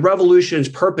 The revolution's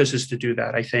purpose is to do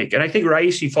that, I think. And I think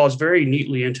Raisi falls very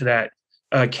neatly into that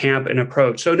camp and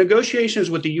approach. So negotiations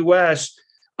with the U.S.,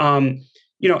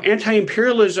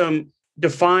 anti-imperialism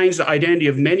defines the identity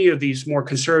of many of these more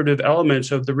conservative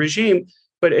elements of the regime.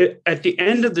 But at the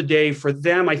end of the day, for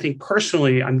them, I think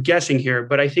personally, I'm guessing here,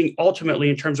 but I think ultimately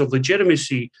in terms of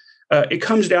legitimacy, it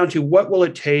comes down to what will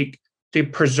it take to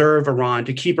preserve Iran,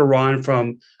 to keep Iran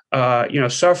from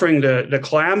suffering the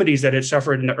calamities that it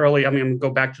suffered in the early, I'm going to go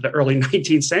back to the early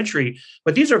 19th century.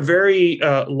 But these are very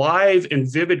live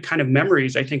and vivid kind of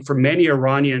memories, I think, for many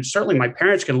Iranians. Certainly my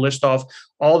parents can list off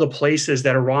all the places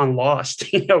that Iran lost,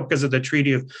 because of the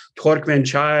Treaty of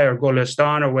Turkmenchai or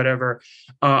Golestan or whatever.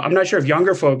 I'm not sure if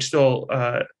younger folks still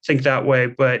think that way,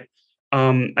 but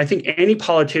I think any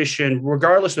politician,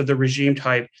 regardless of the regime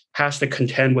type, has to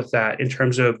contend with that in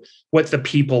terms of what the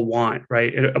people want,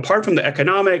 right? Apart from the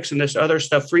economics and this other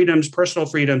stuff, freedoms, personal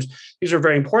freedoms, these are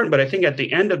very important. But I think at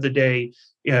the end of the day,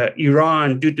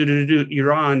 Iran,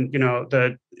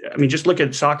 just look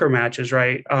at soccer matches,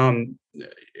 right?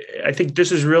 I think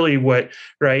this is really what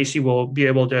Raisi will be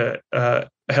able to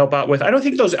help out with. I don't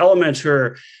think those elements who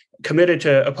are committed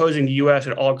to opposing the U.S.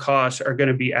 at all costs are going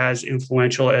to be as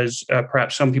influential as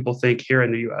perhaps some people think here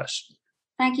in the U.S.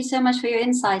 Thank you so much for your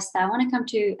insights there. I want to come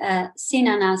to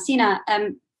Sina now. Sina,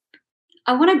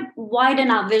 I want to widen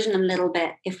our vision a little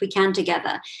bit, if we can,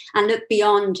 together, and look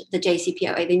beyond the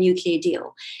JCPOA, the nuclear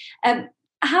deal.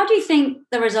 How do you think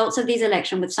the results of these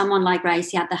elections with someone like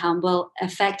Raisi at the helm will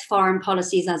affect foreign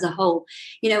policies as a whole?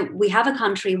 We have a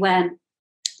country where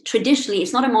traditionally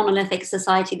it's not a monolithic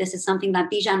society. This is something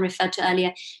that Bijan referred to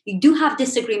earlier. You do have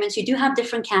disagreements. You do have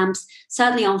different camps,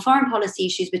 certainly on foreign policy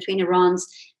issues between Iran's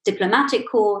diplomatic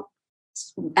corps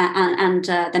and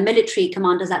the military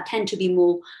commanders that tend to be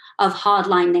more of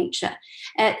hardline nature.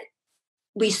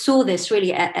 We saw this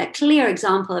really, a clear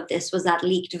example of this was that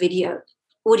leaked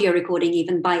audio recording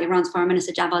even by Iran's Foreign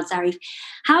Minister Javad Zarif.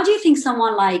 How do you think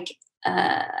someone like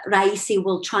Raisi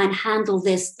will try and handle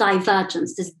this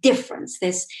divergence, this difference,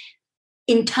 this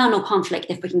internal conflict,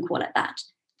 if we can call it that?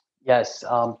 Yes.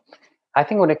 I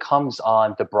think when it comes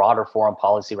on the broader foreign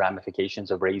policy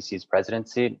ramifications of Raisi's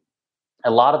presidency,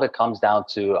 a lot of it comes down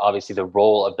to obviously the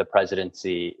role of the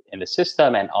presidency in the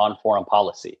system and on foreign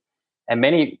policy. And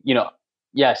many,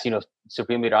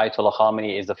 Supreme Leader Ayatollah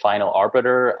Khamenei is the final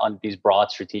arbiter on these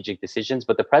broad strategic decisions,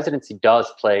 but the presidency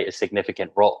does play a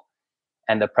significant role.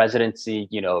 And the presidency,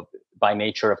 by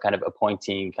nature of kind of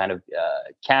appointing kind of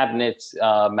cabinet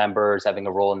members, having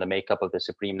a role in the makeup of the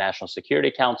Supreme National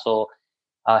Security Council,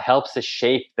 helps to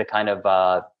shape the kind of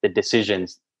the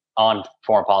decisions on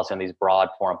foreign policy, on these broad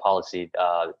foreign policy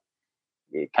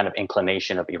kind of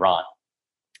inclination of Iran.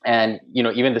 And,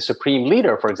 even the supreme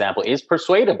leader, for example, is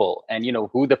persuadable. And,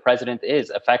 who the president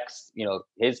is affects,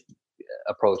 his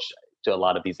approach to a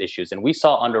lot of these issues. And we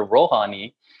saw under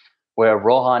Rouhani, where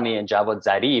Rouhani and Javad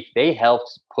Zarif, they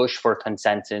helped push for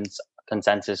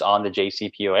consensus on the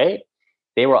JCPOA.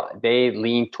 They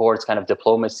leaned towards kind of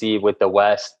diplomacy with the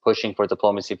West, pushing for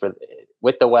diplomacy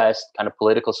with the West, kind of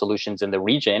political solutions in the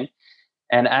region.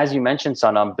 And as you mentioned,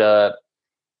 Sanam,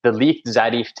 the leaked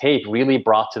Zarif tape really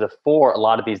brought to the fore a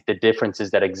lot of the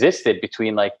differences that existed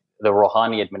between like the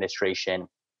Rouhani administration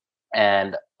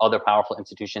and other powerful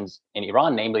institutions in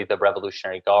Iran, namely the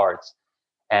Revolutionary Guards,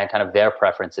 and kind of their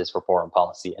preferences for foreign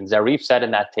policy. And Zarif said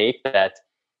in that tape that,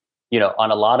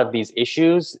 on a lot of these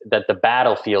issues, that the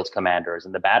battlefield commanders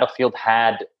and the battlefield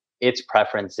had its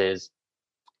preferences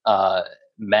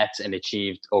met and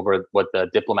achieved over what the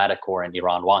diplomatic corps in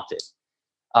Iran wanted.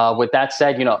 With that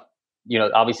said,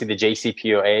 obviously the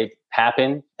JCPOA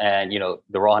happened, and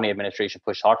the Rouhani administration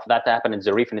pushed hard for that to happen. And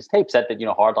Zarif in his tape said that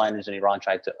hardliners in Iran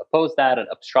tried to oppose that and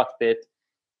obstruct it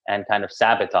and kind of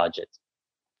sabotage it.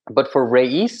 But for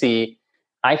Raisi,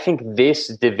 I think this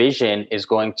division is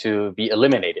going to be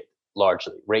eliminated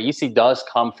largely. Raisi does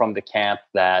come from the camp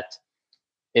that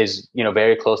is,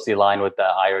 very closely aligned with the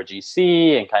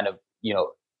IRGC and kind of,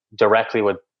 directly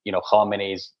with,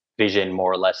 Khamenei's vision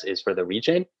more or less is for the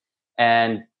region.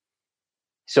 And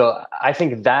so I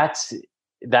think that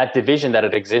division that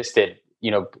had existed,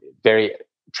 very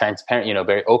transparent,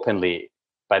 very openly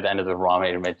by the end of the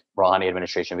Rouhani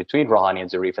administration between Rouhani and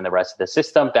Zarif and the rest of the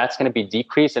system, that's going to be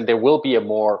decreased, and there will be a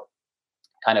more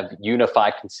kind of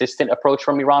unified, consistent approach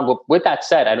from Iran. With that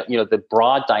said, the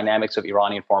broad dynamics of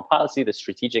Iranian foreign policy, the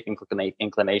strategic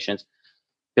inclinations,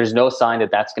 there's no sign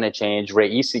that that's going to change.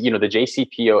 Raisi, the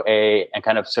JCPOA and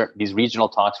kind of these regional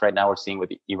talks right now we're seeing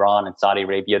with Iran and Saudi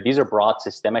Arabia, these are broad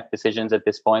systemic decisions at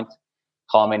this point.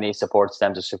 Khamenei supports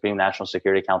them, the Supreme National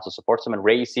Security Council supports them, and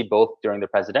Raisi, both during the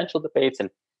presidential debates and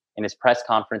in his press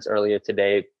conference earlier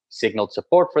today, signaled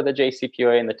support for the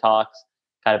JCPOA in the talks,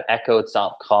 kind of echoed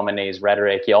Khamenei's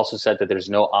rhetoric. He also said that there's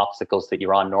no obstacles to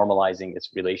Iran normalizing its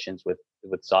relations with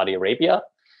Saudi Arabia.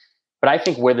 But I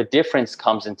think where the difference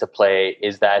comes into play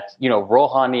is that,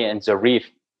 Rouhani and Zarif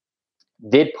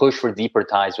did push for deeper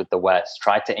ties with the West,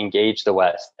 tried to engage the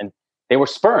West, and they were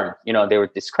spurned. They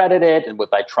were discredited, and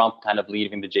by Trump kind of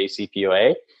leaving the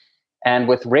JCPOA. And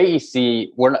with Raisi,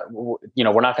 we're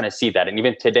not going to see that. And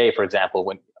even today, for example,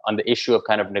 when on the issue of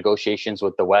kind of negotiations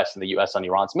with the West and the U.S. on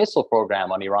Iran's missile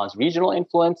program, on Iran's regional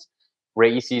influence,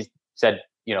 Raisi said,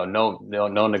 no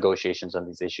negotiations on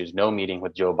these issues, no meeting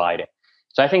with Joe Biden.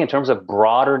 So I think in terms of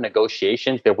broader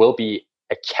negotiations, there will be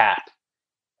a cap.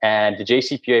 And the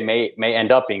JCPOA may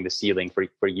end up being the ceiling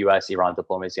for U.S.-Iran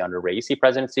diplomacy under Raisi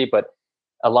presidency, but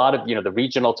a lot of the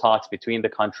regional talks between the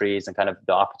countries and kind of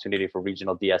the opportunity for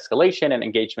regional de-escalation and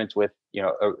engagement with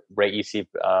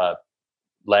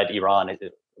Raisi-led Iran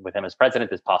with him as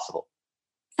president is possible.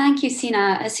 Thank you,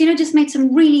 Sina. Sina just made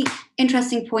some really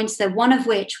interesting points there, one of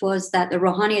which was that the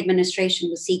Rouhani administration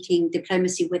was seeking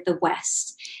diplomacy with the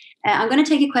West. I'm going to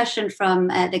take a question from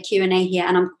the Q&A here,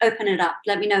 and I'm opening it up.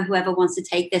 Let me know whoever wants to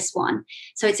take this one.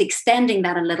 So it's extending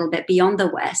that a little bit beyond the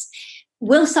West.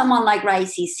 Will someone like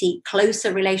Raisi seek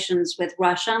closer relations with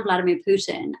Russia and Vladimir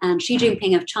Putin and Xi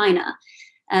Jinping of China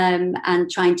and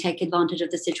try and take advantage of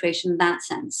the situation in that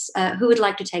sense? Who would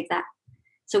like to take that?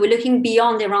 So we're looking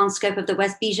beyond Iran's scope of the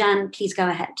West. Bijan, please go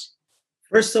ahead.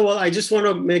 First of all, I just want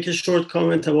to make a short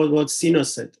comment about what Sina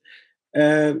said.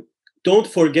 Don't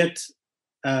forget,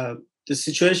 the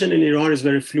situation in Iran is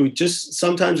very fluid. Just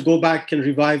sometimes go back and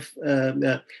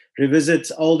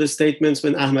revisit all the statements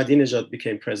when Ahmadinejad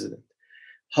became president.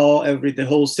 How the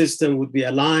whole system would be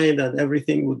aligned and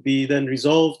everything would be then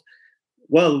resolved.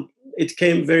 Well, it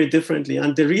came very differently.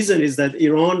 And the reason is that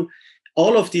Iran,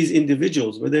 all of these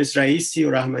individuals, whether it's Raisi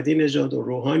or Ahmadinejad or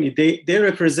Rouhani, they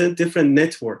represent different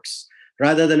networks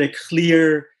rather than a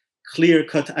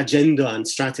clear-cut agenda and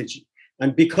strategy.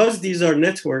 And because these are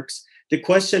networks, the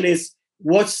question is,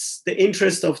 what's the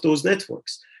interest of those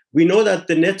networks? We know that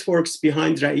the networks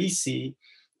behind Raisi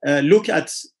look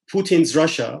at Putin's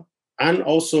Russia and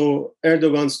also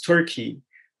Erdogan's Turkey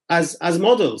as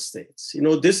model states.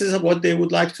 This is what they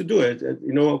would like to do.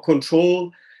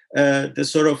 Control the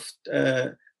sort of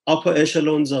upper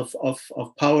echelons of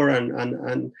power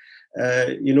and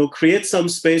create some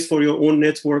space for your own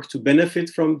network to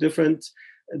benefit from different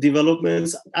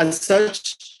developments. As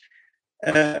such,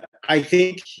 I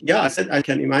think, I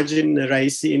can imagine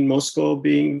Raisi in Moscow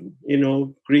being,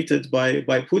 greeted by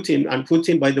Putin. And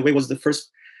Putin, by the way, was the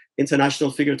first international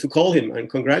figure to call him and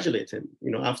congratulate him,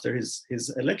 after his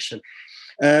election.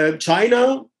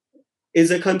 China is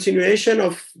a continuation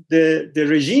of the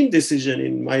regime decision,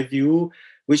 in my view,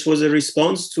 which was a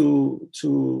response to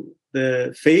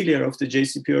the failure of the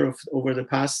JCPOA over the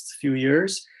past few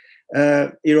years.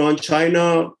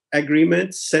 Iran-China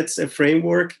agreement sets a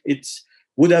framework. It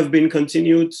would have been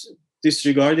continued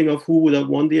disregarding of who would have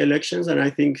won the elections, and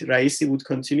I think Raisi would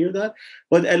continue that.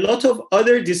 But a lot of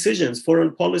other decisions,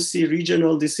 foreign policy,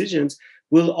 regional decisions,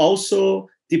 will also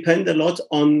depend a lot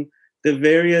on the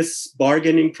various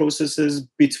bargaining processes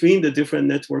between the different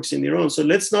networks in Iran. So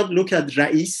let's not look at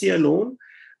Raisi alone,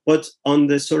 but on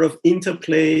the sort of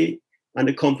interplay and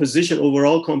the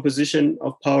overall composition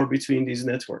of power between these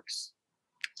networks.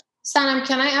 Sanam,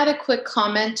 can I add a quick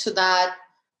comment to that?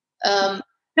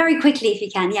 Very quickly, if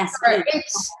you can. Yes. I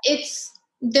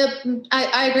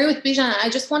agree with Bijan. I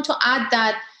just want to add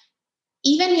that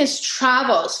even his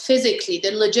travels physically,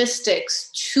 the logistics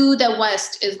to the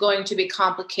West is going to be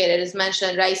complicated. As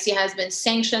mentioned, Raisi has been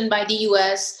sanctioned by the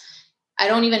US. I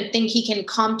don't even think he can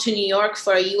come to New York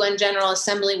for a UN General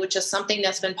Assembly, which is something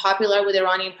that's been popular with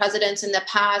Iranian presidents in the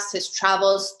past. His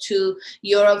travels to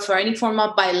Europe for any form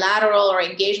of bilateral or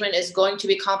engagement is going to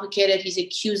be complicated. He's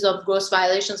accused of gross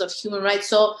violations of human rights.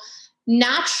 So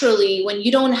naturally, when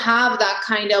you don't have that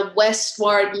kind of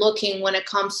westward looking when it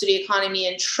comes to the economy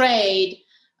and trade,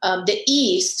 the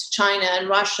East, China and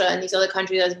Russia and these other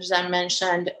countries, as Bijan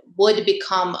mentioned, would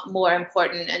become more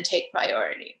important and take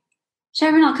priority.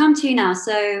 Sharon, I'll come to you now.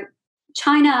 So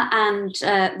China and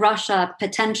Russia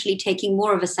potentially taking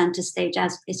more of a center stage,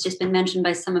 as it's just been mentioned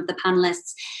by some of the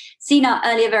panelists. Sina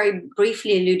earlier very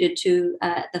briefly alluded to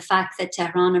the fact that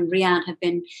Tehran and Riyadh have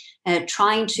been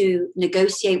trying to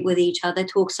negotiate with each other.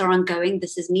 Talks are ongoing.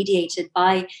 This is mediated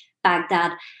by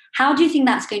Baghdad. How do you think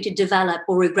that's going to develop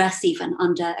or regress even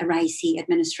under a Raisi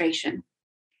administration?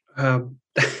 I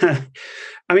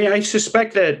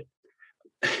suspect that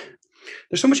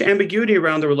there's so much ambiguity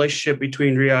around the relationship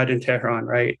between Riyadh and Tehran,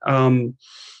 right? In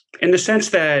the sense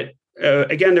that,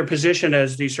 again, they're positioned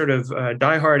as these sort of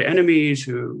diehard enemies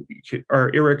who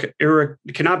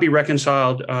cannot be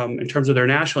reconciled in terms of their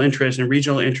national interests and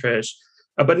regional interests.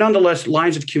 But nonetheless,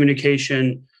 lines of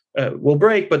communication will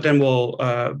break, but then will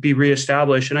be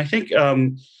reestablished. And I think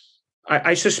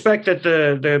I suspect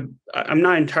that I'm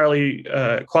not entirely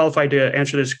qualified to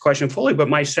answer this question fully, but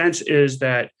my sense is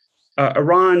that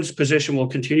Iran's position will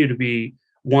continue to be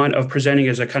one of presenting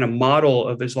as a kind of model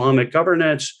of Islamic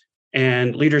governance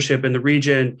and leadership in the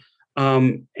region.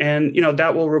 And,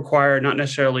 that will require not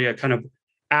necessarily a kind of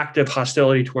active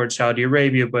hostility towards Saudi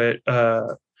Arabia, but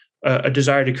a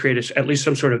desire to create at least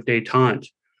some sort of détente.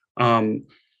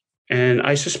 And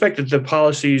I suspect that the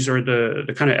policies or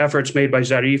the kind of efforts made by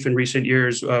Zarif in recent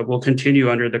years will continue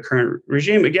under the current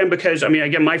regime. Again, because,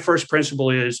 my first principle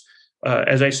is,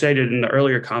 as I stated in the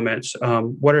earlier comments,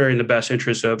 what are in the best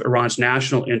interests of Iran's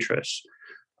national interests?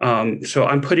 So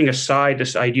I'm putting aside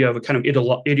this idea of a kind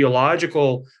of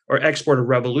ideological or export of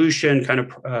revolution kind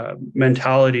of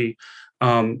mentality,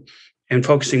 and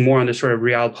focusing more on the sort of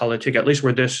realpolitik, at least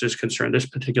where this is concerned, this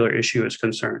particular issue is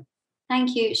concerned.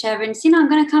 Thank you, Shervin. Sina, I'm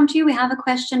going to come to you. We have a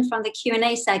question from the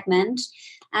Q&A segment,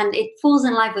 and it falls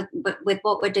in line with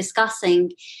what we're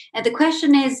discussing. The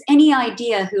question is, any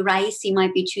idea who Raisi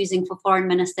might be choosing for foreign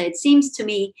minister? It seems to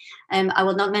me, I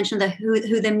will not mention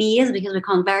who the me is because we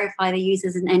can't verify the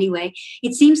users in any way.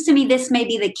 It seems to me this may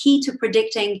be the key to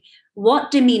predicting what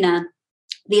demeanor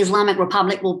the Islamic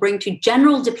Republic will bring to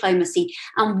general diplomacy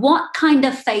and what kind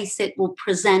of face it will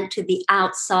present to the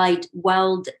outside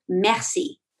world.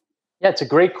 Merci. Yeah, it's a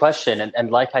great question. And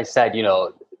like I said,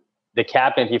 the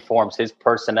cabinet he forms, his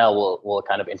personnel will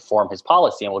kind of inform his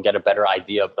policy, and we'll get a better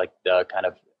idea of like the kind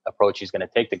of approach he's going to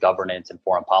take to governance and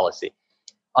foreign policy.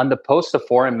 On the post of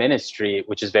foreign ministry,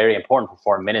 which is very important for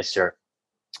foreign minister,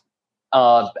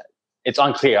 it's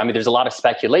unclear. There's a lot of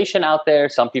speculation out there.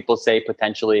 Some people say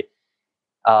potentially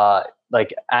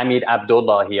like Amir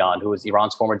Abdullahian, who was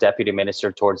Iran's former deputy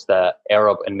minister towards the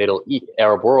Arab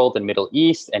world and Middle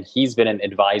East, and he's been an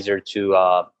advisor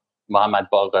to Mohammad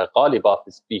Bagher Ghalibaf,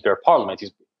 the Speaker of Parliament.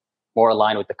 He's more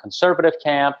aligned with the conservative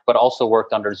camp, but also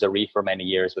worked under Zarif for many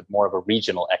years with more of a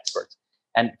regional expert.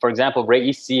 And for example,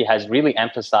 Raisi has really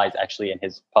emphasized actually in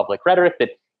his public rhetoric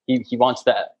that he wants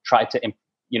to try to,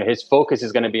 his focus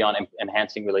is going to be on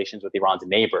enhancing relations with Iran's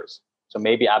neighbors. So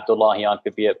maybe Abdullahian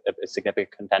could be a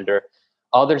significant contender.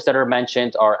 Others that are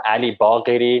mentioned are Ali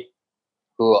Bagheri,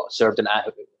 who served in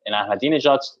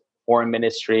Ahmadinejad's foreign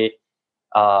ministry.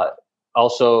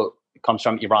 Also comes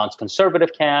from Iran's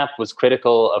conservative camp, was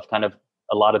critical of kind of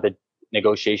a lot of the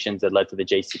negotiations that led to the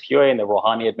JCPOA and the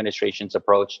Rouhani administration's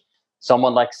approach.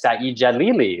 Someone like Saeed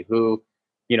Jalili, who,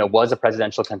 was a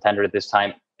presidential contender at this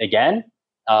time again.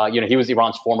 He was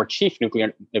Iran's former chief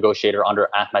nuclear negotiator under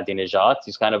Ahmadinejad.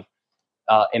 He's kind of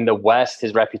in the West,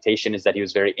 his reputation is that he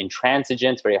was very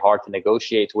intransigent, very hard to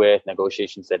negotiate with.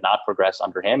 Negotiations did not progress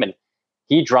under him. And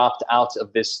he dropped out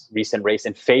of this recent race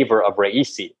in favor of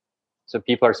Raisi. So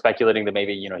people are speculating that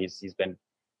maybe,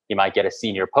 he might get a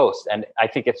senior post. And I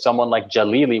think if someone like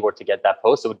Jalili were to get that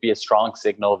post, it would be a strong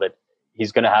signal that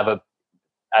he's going to have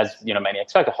many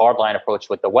expect, a hardline approach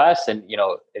with the West, and,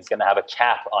 is going to have a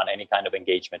cap on any kind of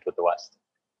engagement with the West.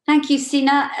 Thank you,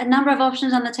 Sina. A number of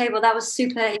options on the table. That was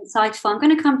super insightful. I'm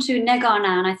going to come to Negar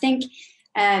now. And I think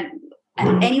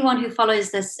anyone who follows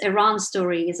this Iran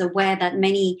story is aware that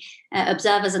many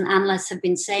observers and analysts have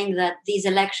been saying that these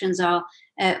elections are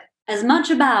as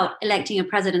much about electing a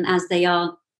president as they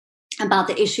are about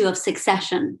the issue of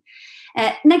succession.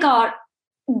 Negar,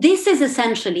 this is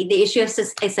essentially the issue of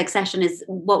succession is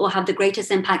what will have the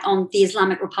greatest impact on the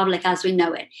Islamic Republic as we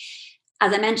know it.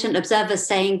 As I mentioned, observers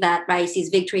saying that Raisi's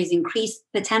victory has increased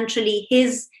potentially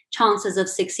his chances of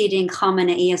succeeding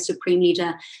Khamenei as supreme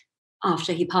leader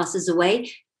after he passes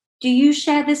away. Do you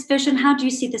share this vision? How do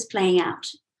you see this playing out?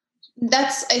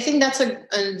 I think that's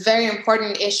a very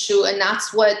important issue. And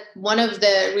that's one of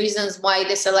the reasons why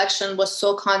this election was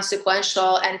so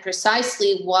consequential, and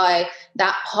precisely why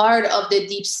that part of the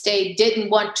deep state didn't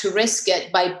want to risk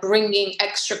it by bringing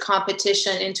extra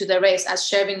competition into the race, as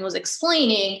Shervin was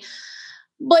explaining.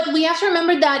 But we have to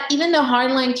remember that even the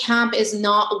hardline camp is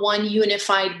not one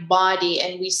unified body.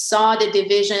 And we saw the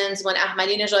divisions when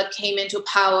Ahmadinejad came into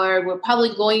power. We're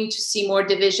probably going to see more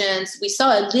divisions. We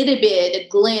saw a little bit, a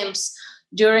glimpse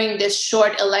during this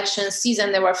short election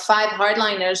season. There were 5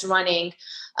 hardliners running.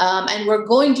 And we're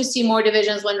going to see more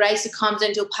divisions when Raisi comes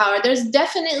into power. There's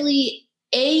definitely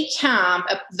a camp,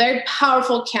 a very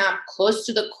powerful camp close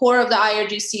to the core of the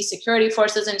IRGC, security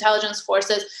forces, intelligence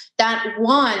forces, that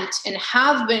want and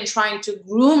have been trying to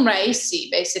groom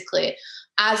Raisi basically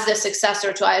as the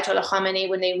successor to Ayatollah Khamenei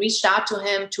when they reached out to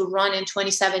him to run in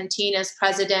 2017 as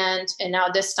president, and now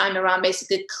this time around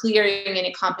basically clearing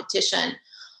any competition.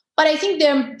 But I think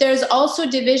there's also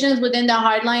divisions within the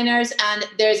hardliners, and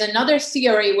there's another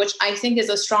theory, which I think is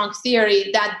a strong theory,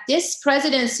 that this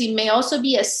presidency may also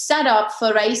be a setup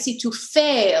for Raisi to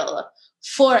fail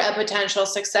for a potential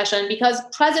succession, because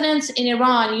presidents in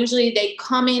Iran, usually they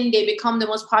come in, they become the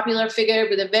most popular figure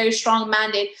with a very strong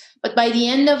mandate. But by the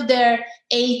end of their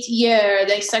 8th year,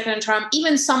 their second term,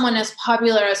 even someone as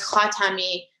popular as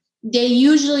Khatami, they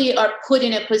usually are put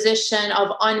in a position of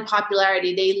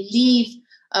unpopularity. They leave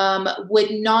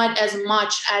would not as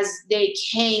much as they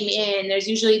came in. There's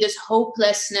usually this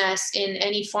hopelessness in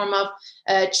any form of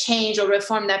change or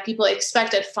reform that people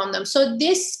expected from them. So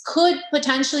this could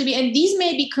potentially be, and these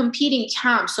may be competing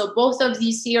camps. So both of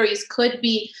these theories could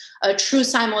be true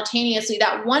simultaneously,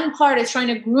 that one part is trying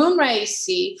to groom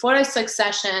Raisi for a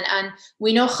succession. And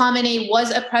we know Khamenei was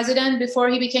a president before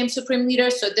he became supreme leader.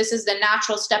 So this is the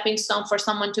natural stepping stone for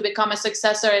someone to become a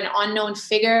successor, an unknown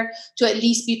figure to at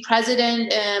least be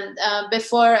president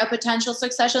before a potential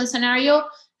succession scenario.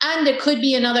 And there could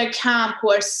be another camp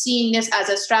who are seeing this as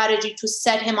a strategy to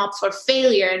set him up for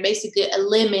failure and basically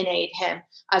eliminate him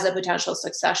as a potential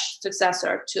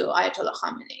successor to Ayatollah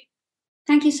Khamenei.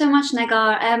 Thank you so much,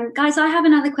 Negar. Guys, I have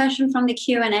another question from the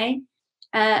Q&A.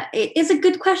 It is a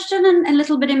good question and a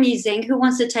little bit amusing. Who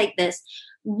wants to take this?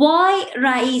 Why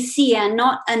Raisi and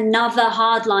not another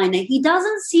hardliner? He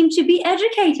doesn't seem to be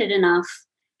educated enough.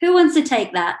 Who wants to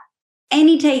take that?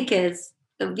 Any takers?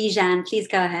 Bijan, please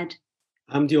go ahead.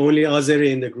 I'm the only Azeri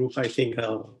in the group, I think.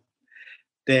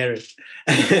 There.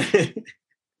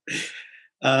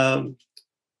 I'm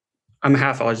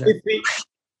half Azeri.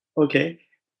 Okay.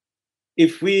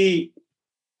 If we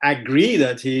agree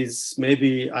that he's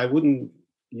maybe, I wouldn't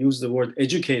use the word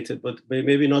educated, but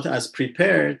maybe not as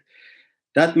prepared,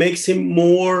 that makes him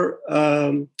more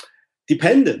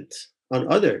dependent on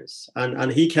others.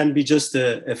 And he can be just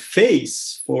a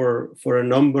face for a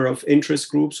number of interest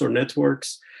groups or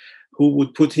networks who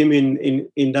would put him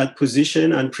in that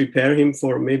position and prepare him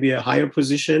for maybe a higher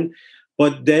position,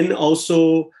 but then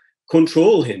also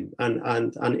control him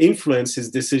and influence his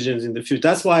decisions in the future.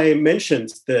 That's why I mentioned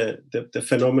the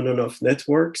phenomenon of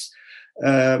networks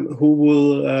who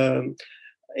will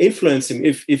influence him.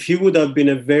 If he would have been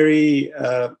a very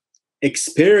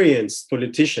experienced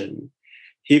politician,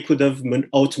 he could have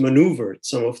outmaneuvered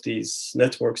some of these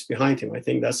networks behind him. I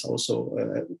think that's also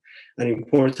an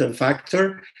important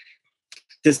factor.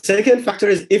 The second factor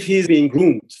is if he's being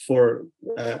groomed for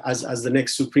as the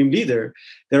next supreme leader,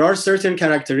 there are certain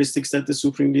characteristics that the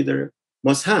supreme leader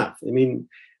must have. I mean,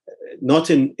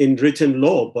 not in written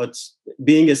law, but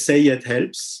being a Sayyid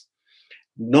helps.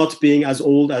 Not being as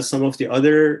old as some of the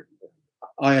other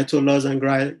ayatollahs and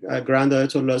grand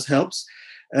ayatollahs helps.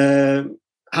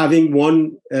 Having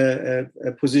won a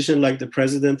position like the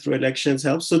president through elections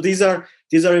helps. So these are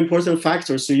important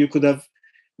factors. So you could have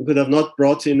not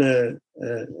brought in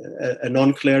a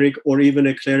non-cleric or even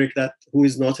a cleric who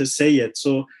is not a Sayyid.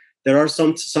 So there are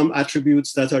some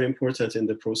attributes that are important in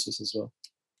the process as well.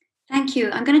 Thank you.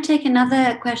 I'm going to take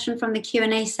another question from the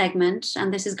Q&A segment,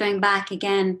 and this is going back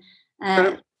again.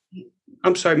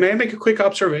 I'm sorry, may I make a quick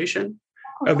observation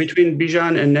between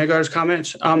Bijan and Negar's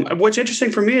comments? What's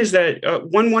interesting for me is that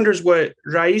one wonders what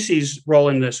Raisi's role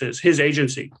in this is, his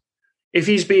agency. If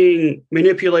he's being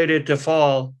manipulated to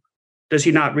fall, does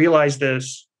he not realize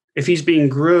this? If he's being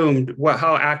groomed,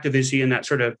 how active is he in that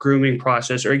sort of grooming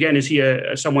process? Or again, is he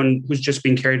someone who's just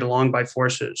being carried along by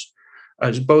forces,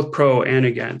 both pro and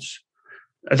against?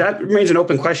 That remains an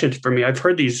open question for me. I've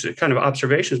heard these kind of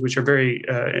observations, which are very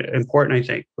important, I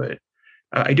think. But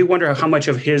I do wonder how much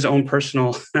of his own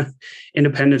personal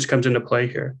independence comes into play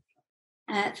here.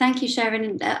 Thank you,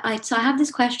 Sharon. So I have this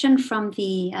question from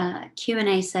the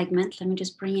Q&A segment. Let me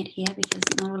just bring it here because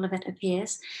not all of it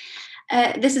appears.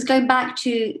 This is going back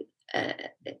to,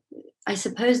 I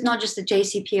suppose, not just the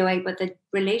JCPOA, but the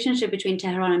relationship between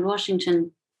Tehran and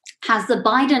Washington. Has the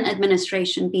Biden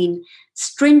administration been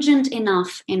stringent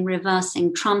enough in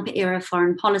reversing Trump-era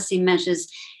foreign policy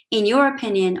measures, in your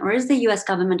opinion, or is the US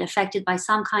government affected by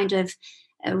some kind of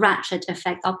ratchet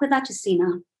effect? I'll put that to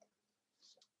Sina.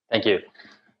 Thank you.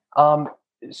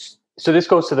 So this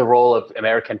goes to the role of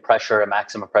American pressure and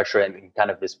maximum pressure and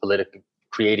kind of this political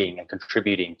creating and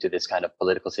contributing to this kind of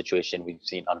political situation we've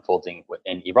seen unfolding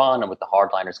in Iran and with the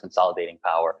hardliners consolidating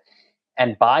power.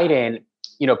 And Biden,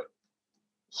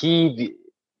 he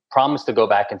promised to go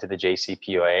back into the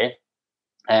JCPOA,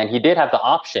 and he did have the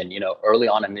option, early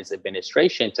on in his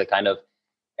administration to kind of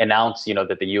announce,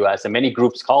 that the U.S. and many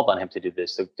groups called on him to do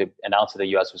this, to announce that the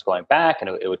U.S. was going back, and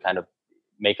it would kind of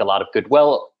make a lot of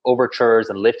goodwill overtures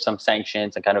and lift some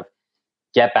sanctions and kind of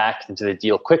get back into the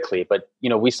deal quickly. But,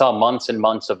 we saw months and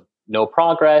months of no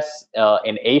progress.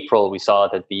 In April, we saw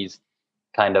that these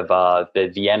kind of the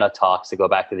Vienna talks to go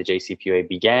back to the JCPOA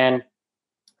began.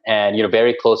 And,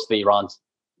 very close to Iran's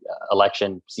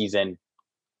election season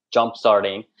jump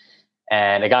starting.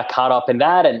 And it got caught up in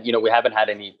that. And, we haven't had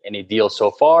any deals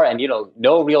so far. And,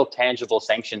 no real tangible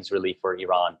sanctions relief for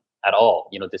Iran at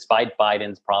all, despite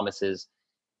Biden's promises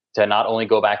to not only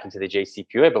go back into the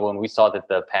JCPOA, but when we saw that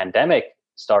the pandemic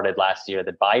started last year,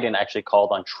 that Biden actually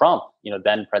called on Trump,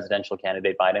 then presidential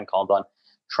candidate Biden called on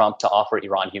Trump to offer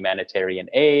Iran humanitarian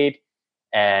aid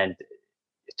and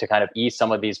to kind of ease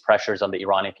some of these pressures on the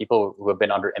Iranian people who have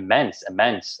been under immense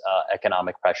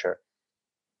economic pressure.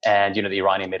 And, the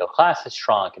Iranian middle class has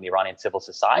shrunk and the Iranian civil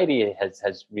society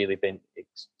has really been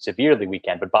severely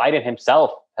weakened. But Biden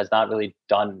himself has not really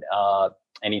done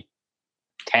any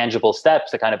tangible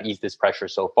steps to kind of ease this pressure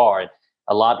so far. And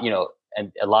a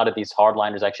lot of these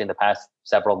hardliners actually in the past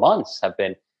several months have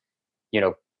been,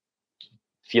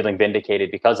 feeling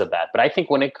vindicated because of that. But I think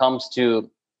when it comes to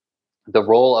the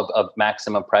role of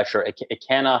maximum pressure, it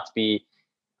cannot be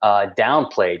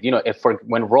downplayed.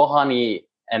 When Rouhani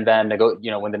and then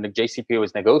when the JCPOA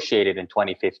was negotiated in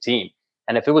 2015,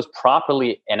 and if it was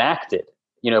properly enacted,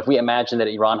 if we imagine that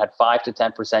Iran had 5 to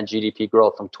 10% GDP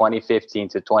growth from 2015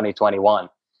 to 2021,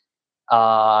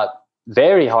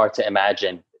 very hard to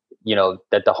imagine,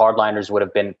 that the hardliners would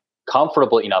have been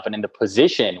comfortable enough and in the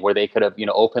position where they could have,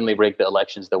 openly rigged the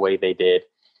elections the way they did,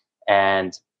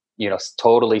 and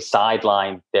totally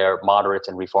sidelined their moderates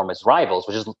and reformist rivals,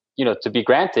 which is, to be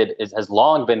granted, has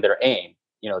long been their aim.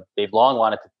 They've long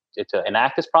wanted to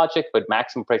enact this project, but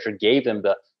maximum pressure gave them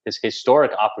this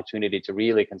historic opportunity to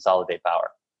really consolidate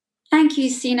power. Thank you,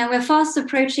 Sina. We're fast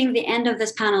approaching the end of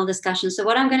this panel discussion. So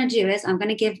what I'm going to do is I'm going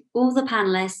to give all the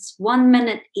panelists 1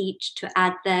 minute each to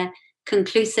add their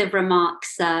conclusive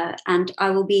remarks. And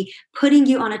I will be putting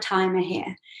you on a timer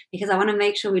here because I want to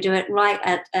make sure we do it right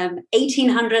at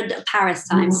 1800 Paris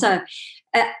time. So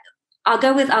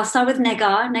I'll start with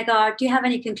Negar. Negar, do you have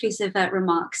any conclusive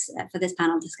remarks for this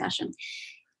panel discussion?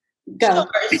 Go.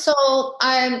 Sure. So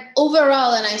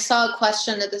overall, and I saw a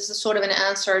question that this is sort of an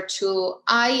answer to,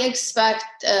 I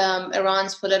expect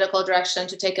Iran's political direction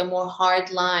to take a more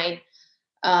hardline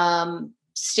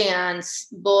stance,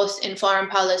 both in foreign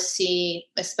policy,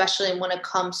 especially when it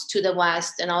comes to the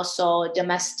West, and also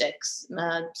domestics.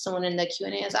 Someone in the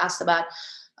Q&A has asked about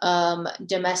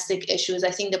domestic issues. I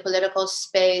think the political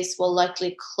space will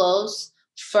likely close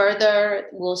further.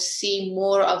 We'll see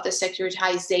more of the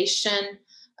securitization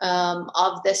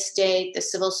of the state. The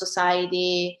civil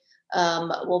society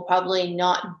will probably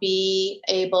not be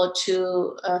able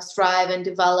to thrive and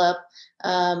develop.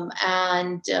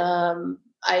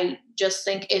 I just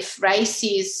think if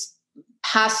Raisi's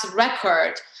past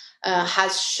record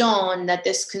has shown that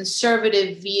this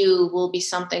conservative view will be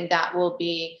something that will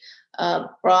be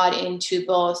brought into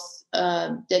both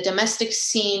the domestic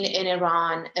scene in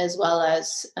Iran as well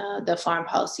as the foreign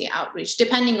policy outreach,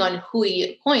 depending on who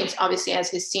he appoints, obviously as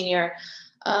his senior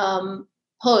posts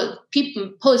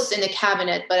in the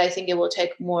cabinet, but I think it will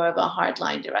take more of a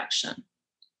hardline direction.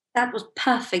 That was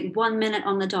perfect. 1 minute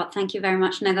on the dot. Thank you very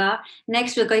much, Negar.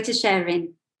 Next, we'll go to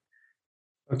Shervin.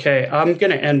 Okay, I'm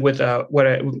going to end with what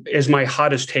is my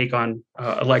hottest take on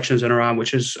elections in Iran,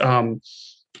 which is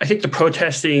I think the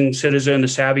protesting citizen, the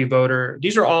savvy voter,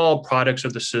 these are all products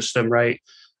of the system, right?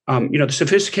 The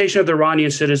sophistication of the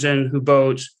Iranian citizen who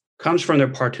votes comes from their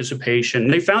participation.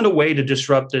 They found a way to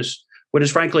disrupt this, what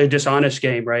is frankly a dishonest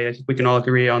game, right? I think we can all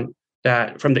agree on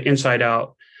that from the inside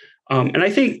out. And I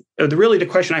think the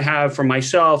question I have for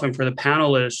myself and for the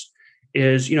panelists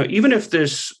is, even if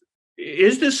this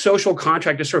social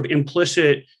contract, this sort of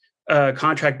implicit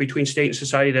contract between state and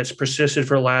society that's persisted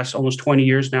for the last almost 20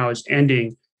 years now is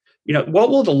ending, what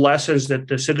will the lessons that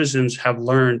the citizens have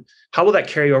learned, how will that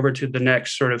carry over to the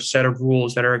next sort of set of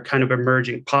rules that are kind of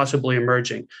possibly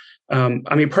emerging?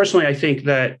 Personally, I think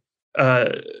that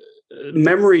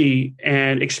memory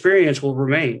and experience will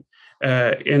remain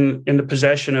in the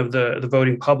possession of the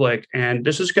voting public. And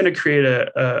this is going to create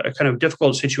a kind of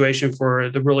difficult situation for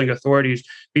the ruling authorities.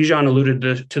 Bijan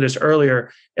alluded to this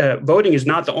earlier. Voting is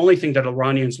not the only thing that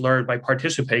Iranians learn by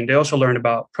participating. They also learn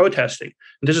about protesting.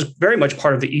 And this is very much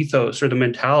part of the ethos or the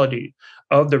mentality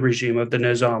of the regime, of the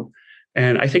Nizam.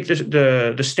 And I think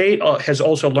the state has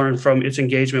also learned from its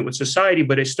engagement with society,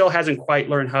 but it still hasn't quite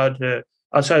learned how to,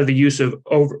 outside of the use of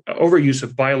overuse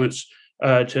of violence,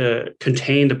 to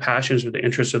contain the passions or the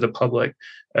interests of the public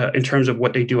in terms of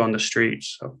what they do on the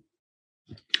streets. So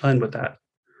I'll end with that.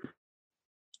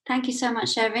 Thank you so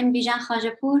much, Shervin. Bijan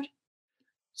Khajapur.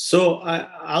 So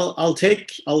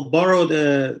I'll borrow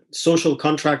the social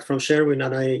contract from Sherwin,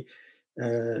 and I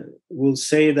will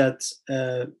say that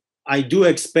I do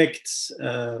expect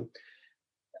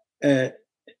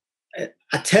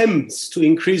attempts to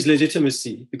increase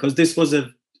legitimacy, because this was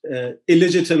a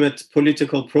illegitimate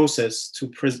political process to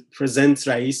present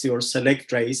Raisi or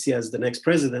select Raisi as the next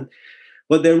president.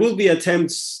 But there will be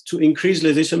attempts to increase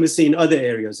legitimacy in other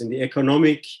areas, in the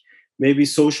economic, maybe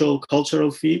social,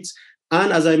 cultural fields.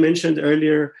 And as I mentioned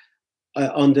earlier,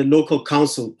 on the local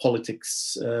council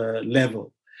politics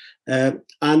level.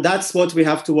 And that's what we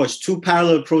have to watch. Two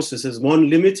parallel processes, one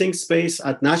limiting space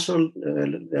at national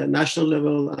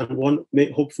level and one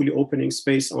hopefully opening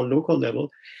space on local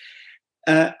level.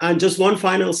 And just one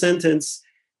final sentence.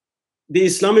 The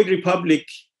Islamic Republic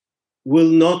will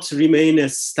not remain a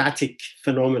static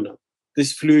phenomenon.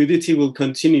 This fluidity will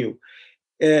continue.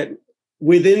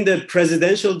 Within the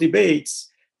presidential debates,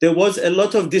 there was a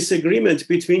lot of disagreement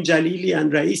between Jalili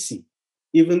and Raisi,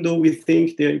 even though we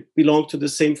think they belong to the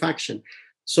same faction.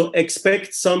 So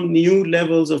expect some new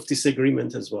levels of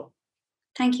disagreement as well.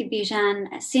 Thank you,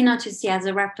 Bijan. Sina Tusi, as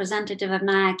a representative of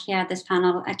NIAC here at this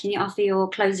panel, can you offer your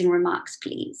closing remarks,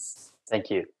 please? Thank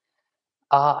you.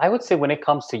 I would say when it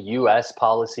comes to U.S.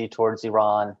 policy towards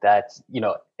Iran, that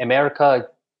America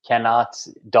cannot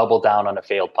double down on a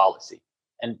failed policy,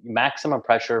 and maximum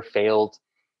pressure failed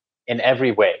in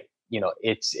every way.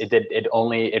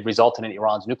 It resulted in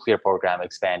Iran's nuclear program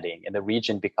expanding and the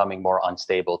region becoming more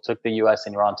unstable. Took the U.S.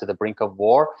 and Iran to the brink of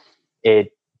war.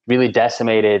 It really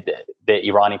decimated the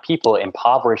Iranian people,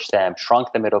 impoverished them,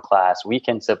 shrunk the middle class,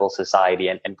 weakened civil society,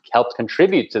 and helped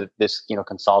contribute to this,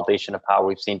 consolidation of power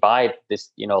we've seen by this,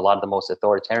 a lot of the most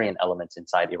authoritarian elements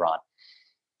inside Iran.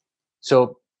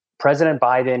 So President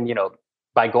Biden,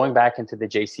 by going back into the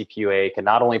JCPOA, can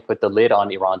not only put the lid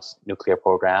on Iran's nuclear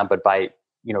program, but by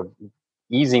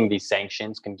easing these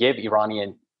sanctions, can give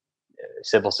Iranian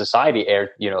civil society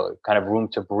kind of room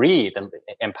to breathe and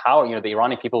empower, the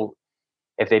Iranian people.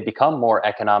 If they become more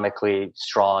economically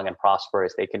strong and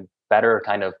prosperous, they can better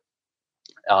kind of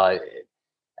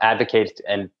advocate,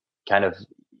 and kind of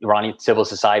Iranian civil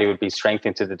society would be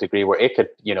strengthened to the degree where it could,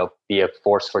 be a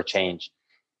force for change.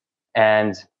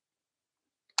 And,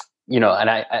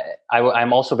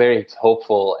 I'm also very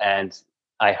hopeful, and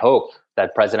I hope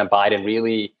that President Biden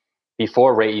really,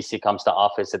 before Raisi comes to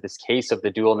office, that this case of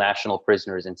the dual national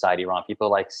prisoners inside Iran,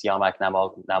 people like Siamak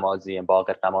Namazi and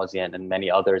Bagher Namazi and many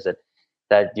others,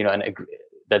 that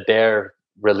their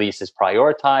release is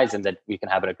prioritized, and that we can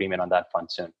have an agreement on that front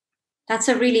soon. That's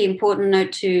a really important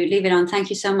note to leave it on. Thank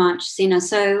you so much, Sina.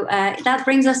 So that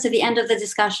brings us to the end of the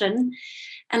discussion.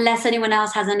 Unless anyone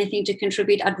else has anything to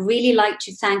contribute, I'd really like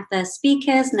to thank the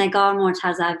speakers, Negar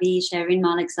Mortazavi, Shireen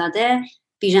Malikzadeh,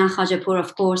 Bijan Khajapur,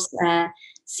 of course,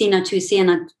 Sina Tusi,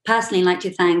 and I'd personally like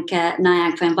to thank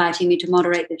NIAC for inviting me to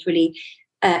moderate this really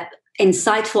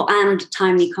insightful and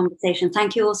timely conversation.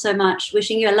 Thank you all so much.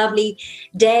 Wishing you a lovely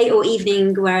day or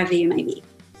evening, wherever you may be.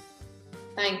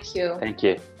 Thank you. Thank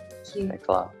you. Thank you. Thanks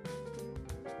a lot.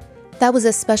 That was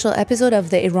a special episode of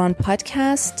the Iran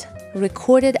podcast,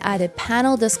 recorded at a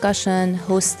panel discussion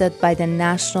hosted by the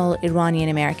National Iranian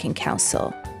American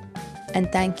Council.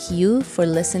 And thank you for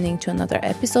listening to another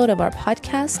episode of our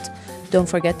podcast. Don't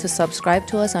forget to subscribe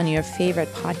to us on your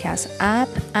favorite podcast app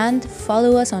and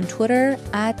follow us on Twitter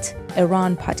at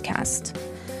Iran Podcast.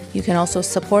 You can also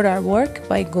support our work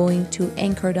by going to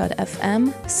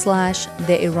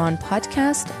anchor.fm/The Iran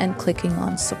Podcast and clicking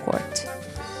on support.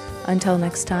 Until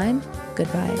next time,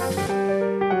 goodbye.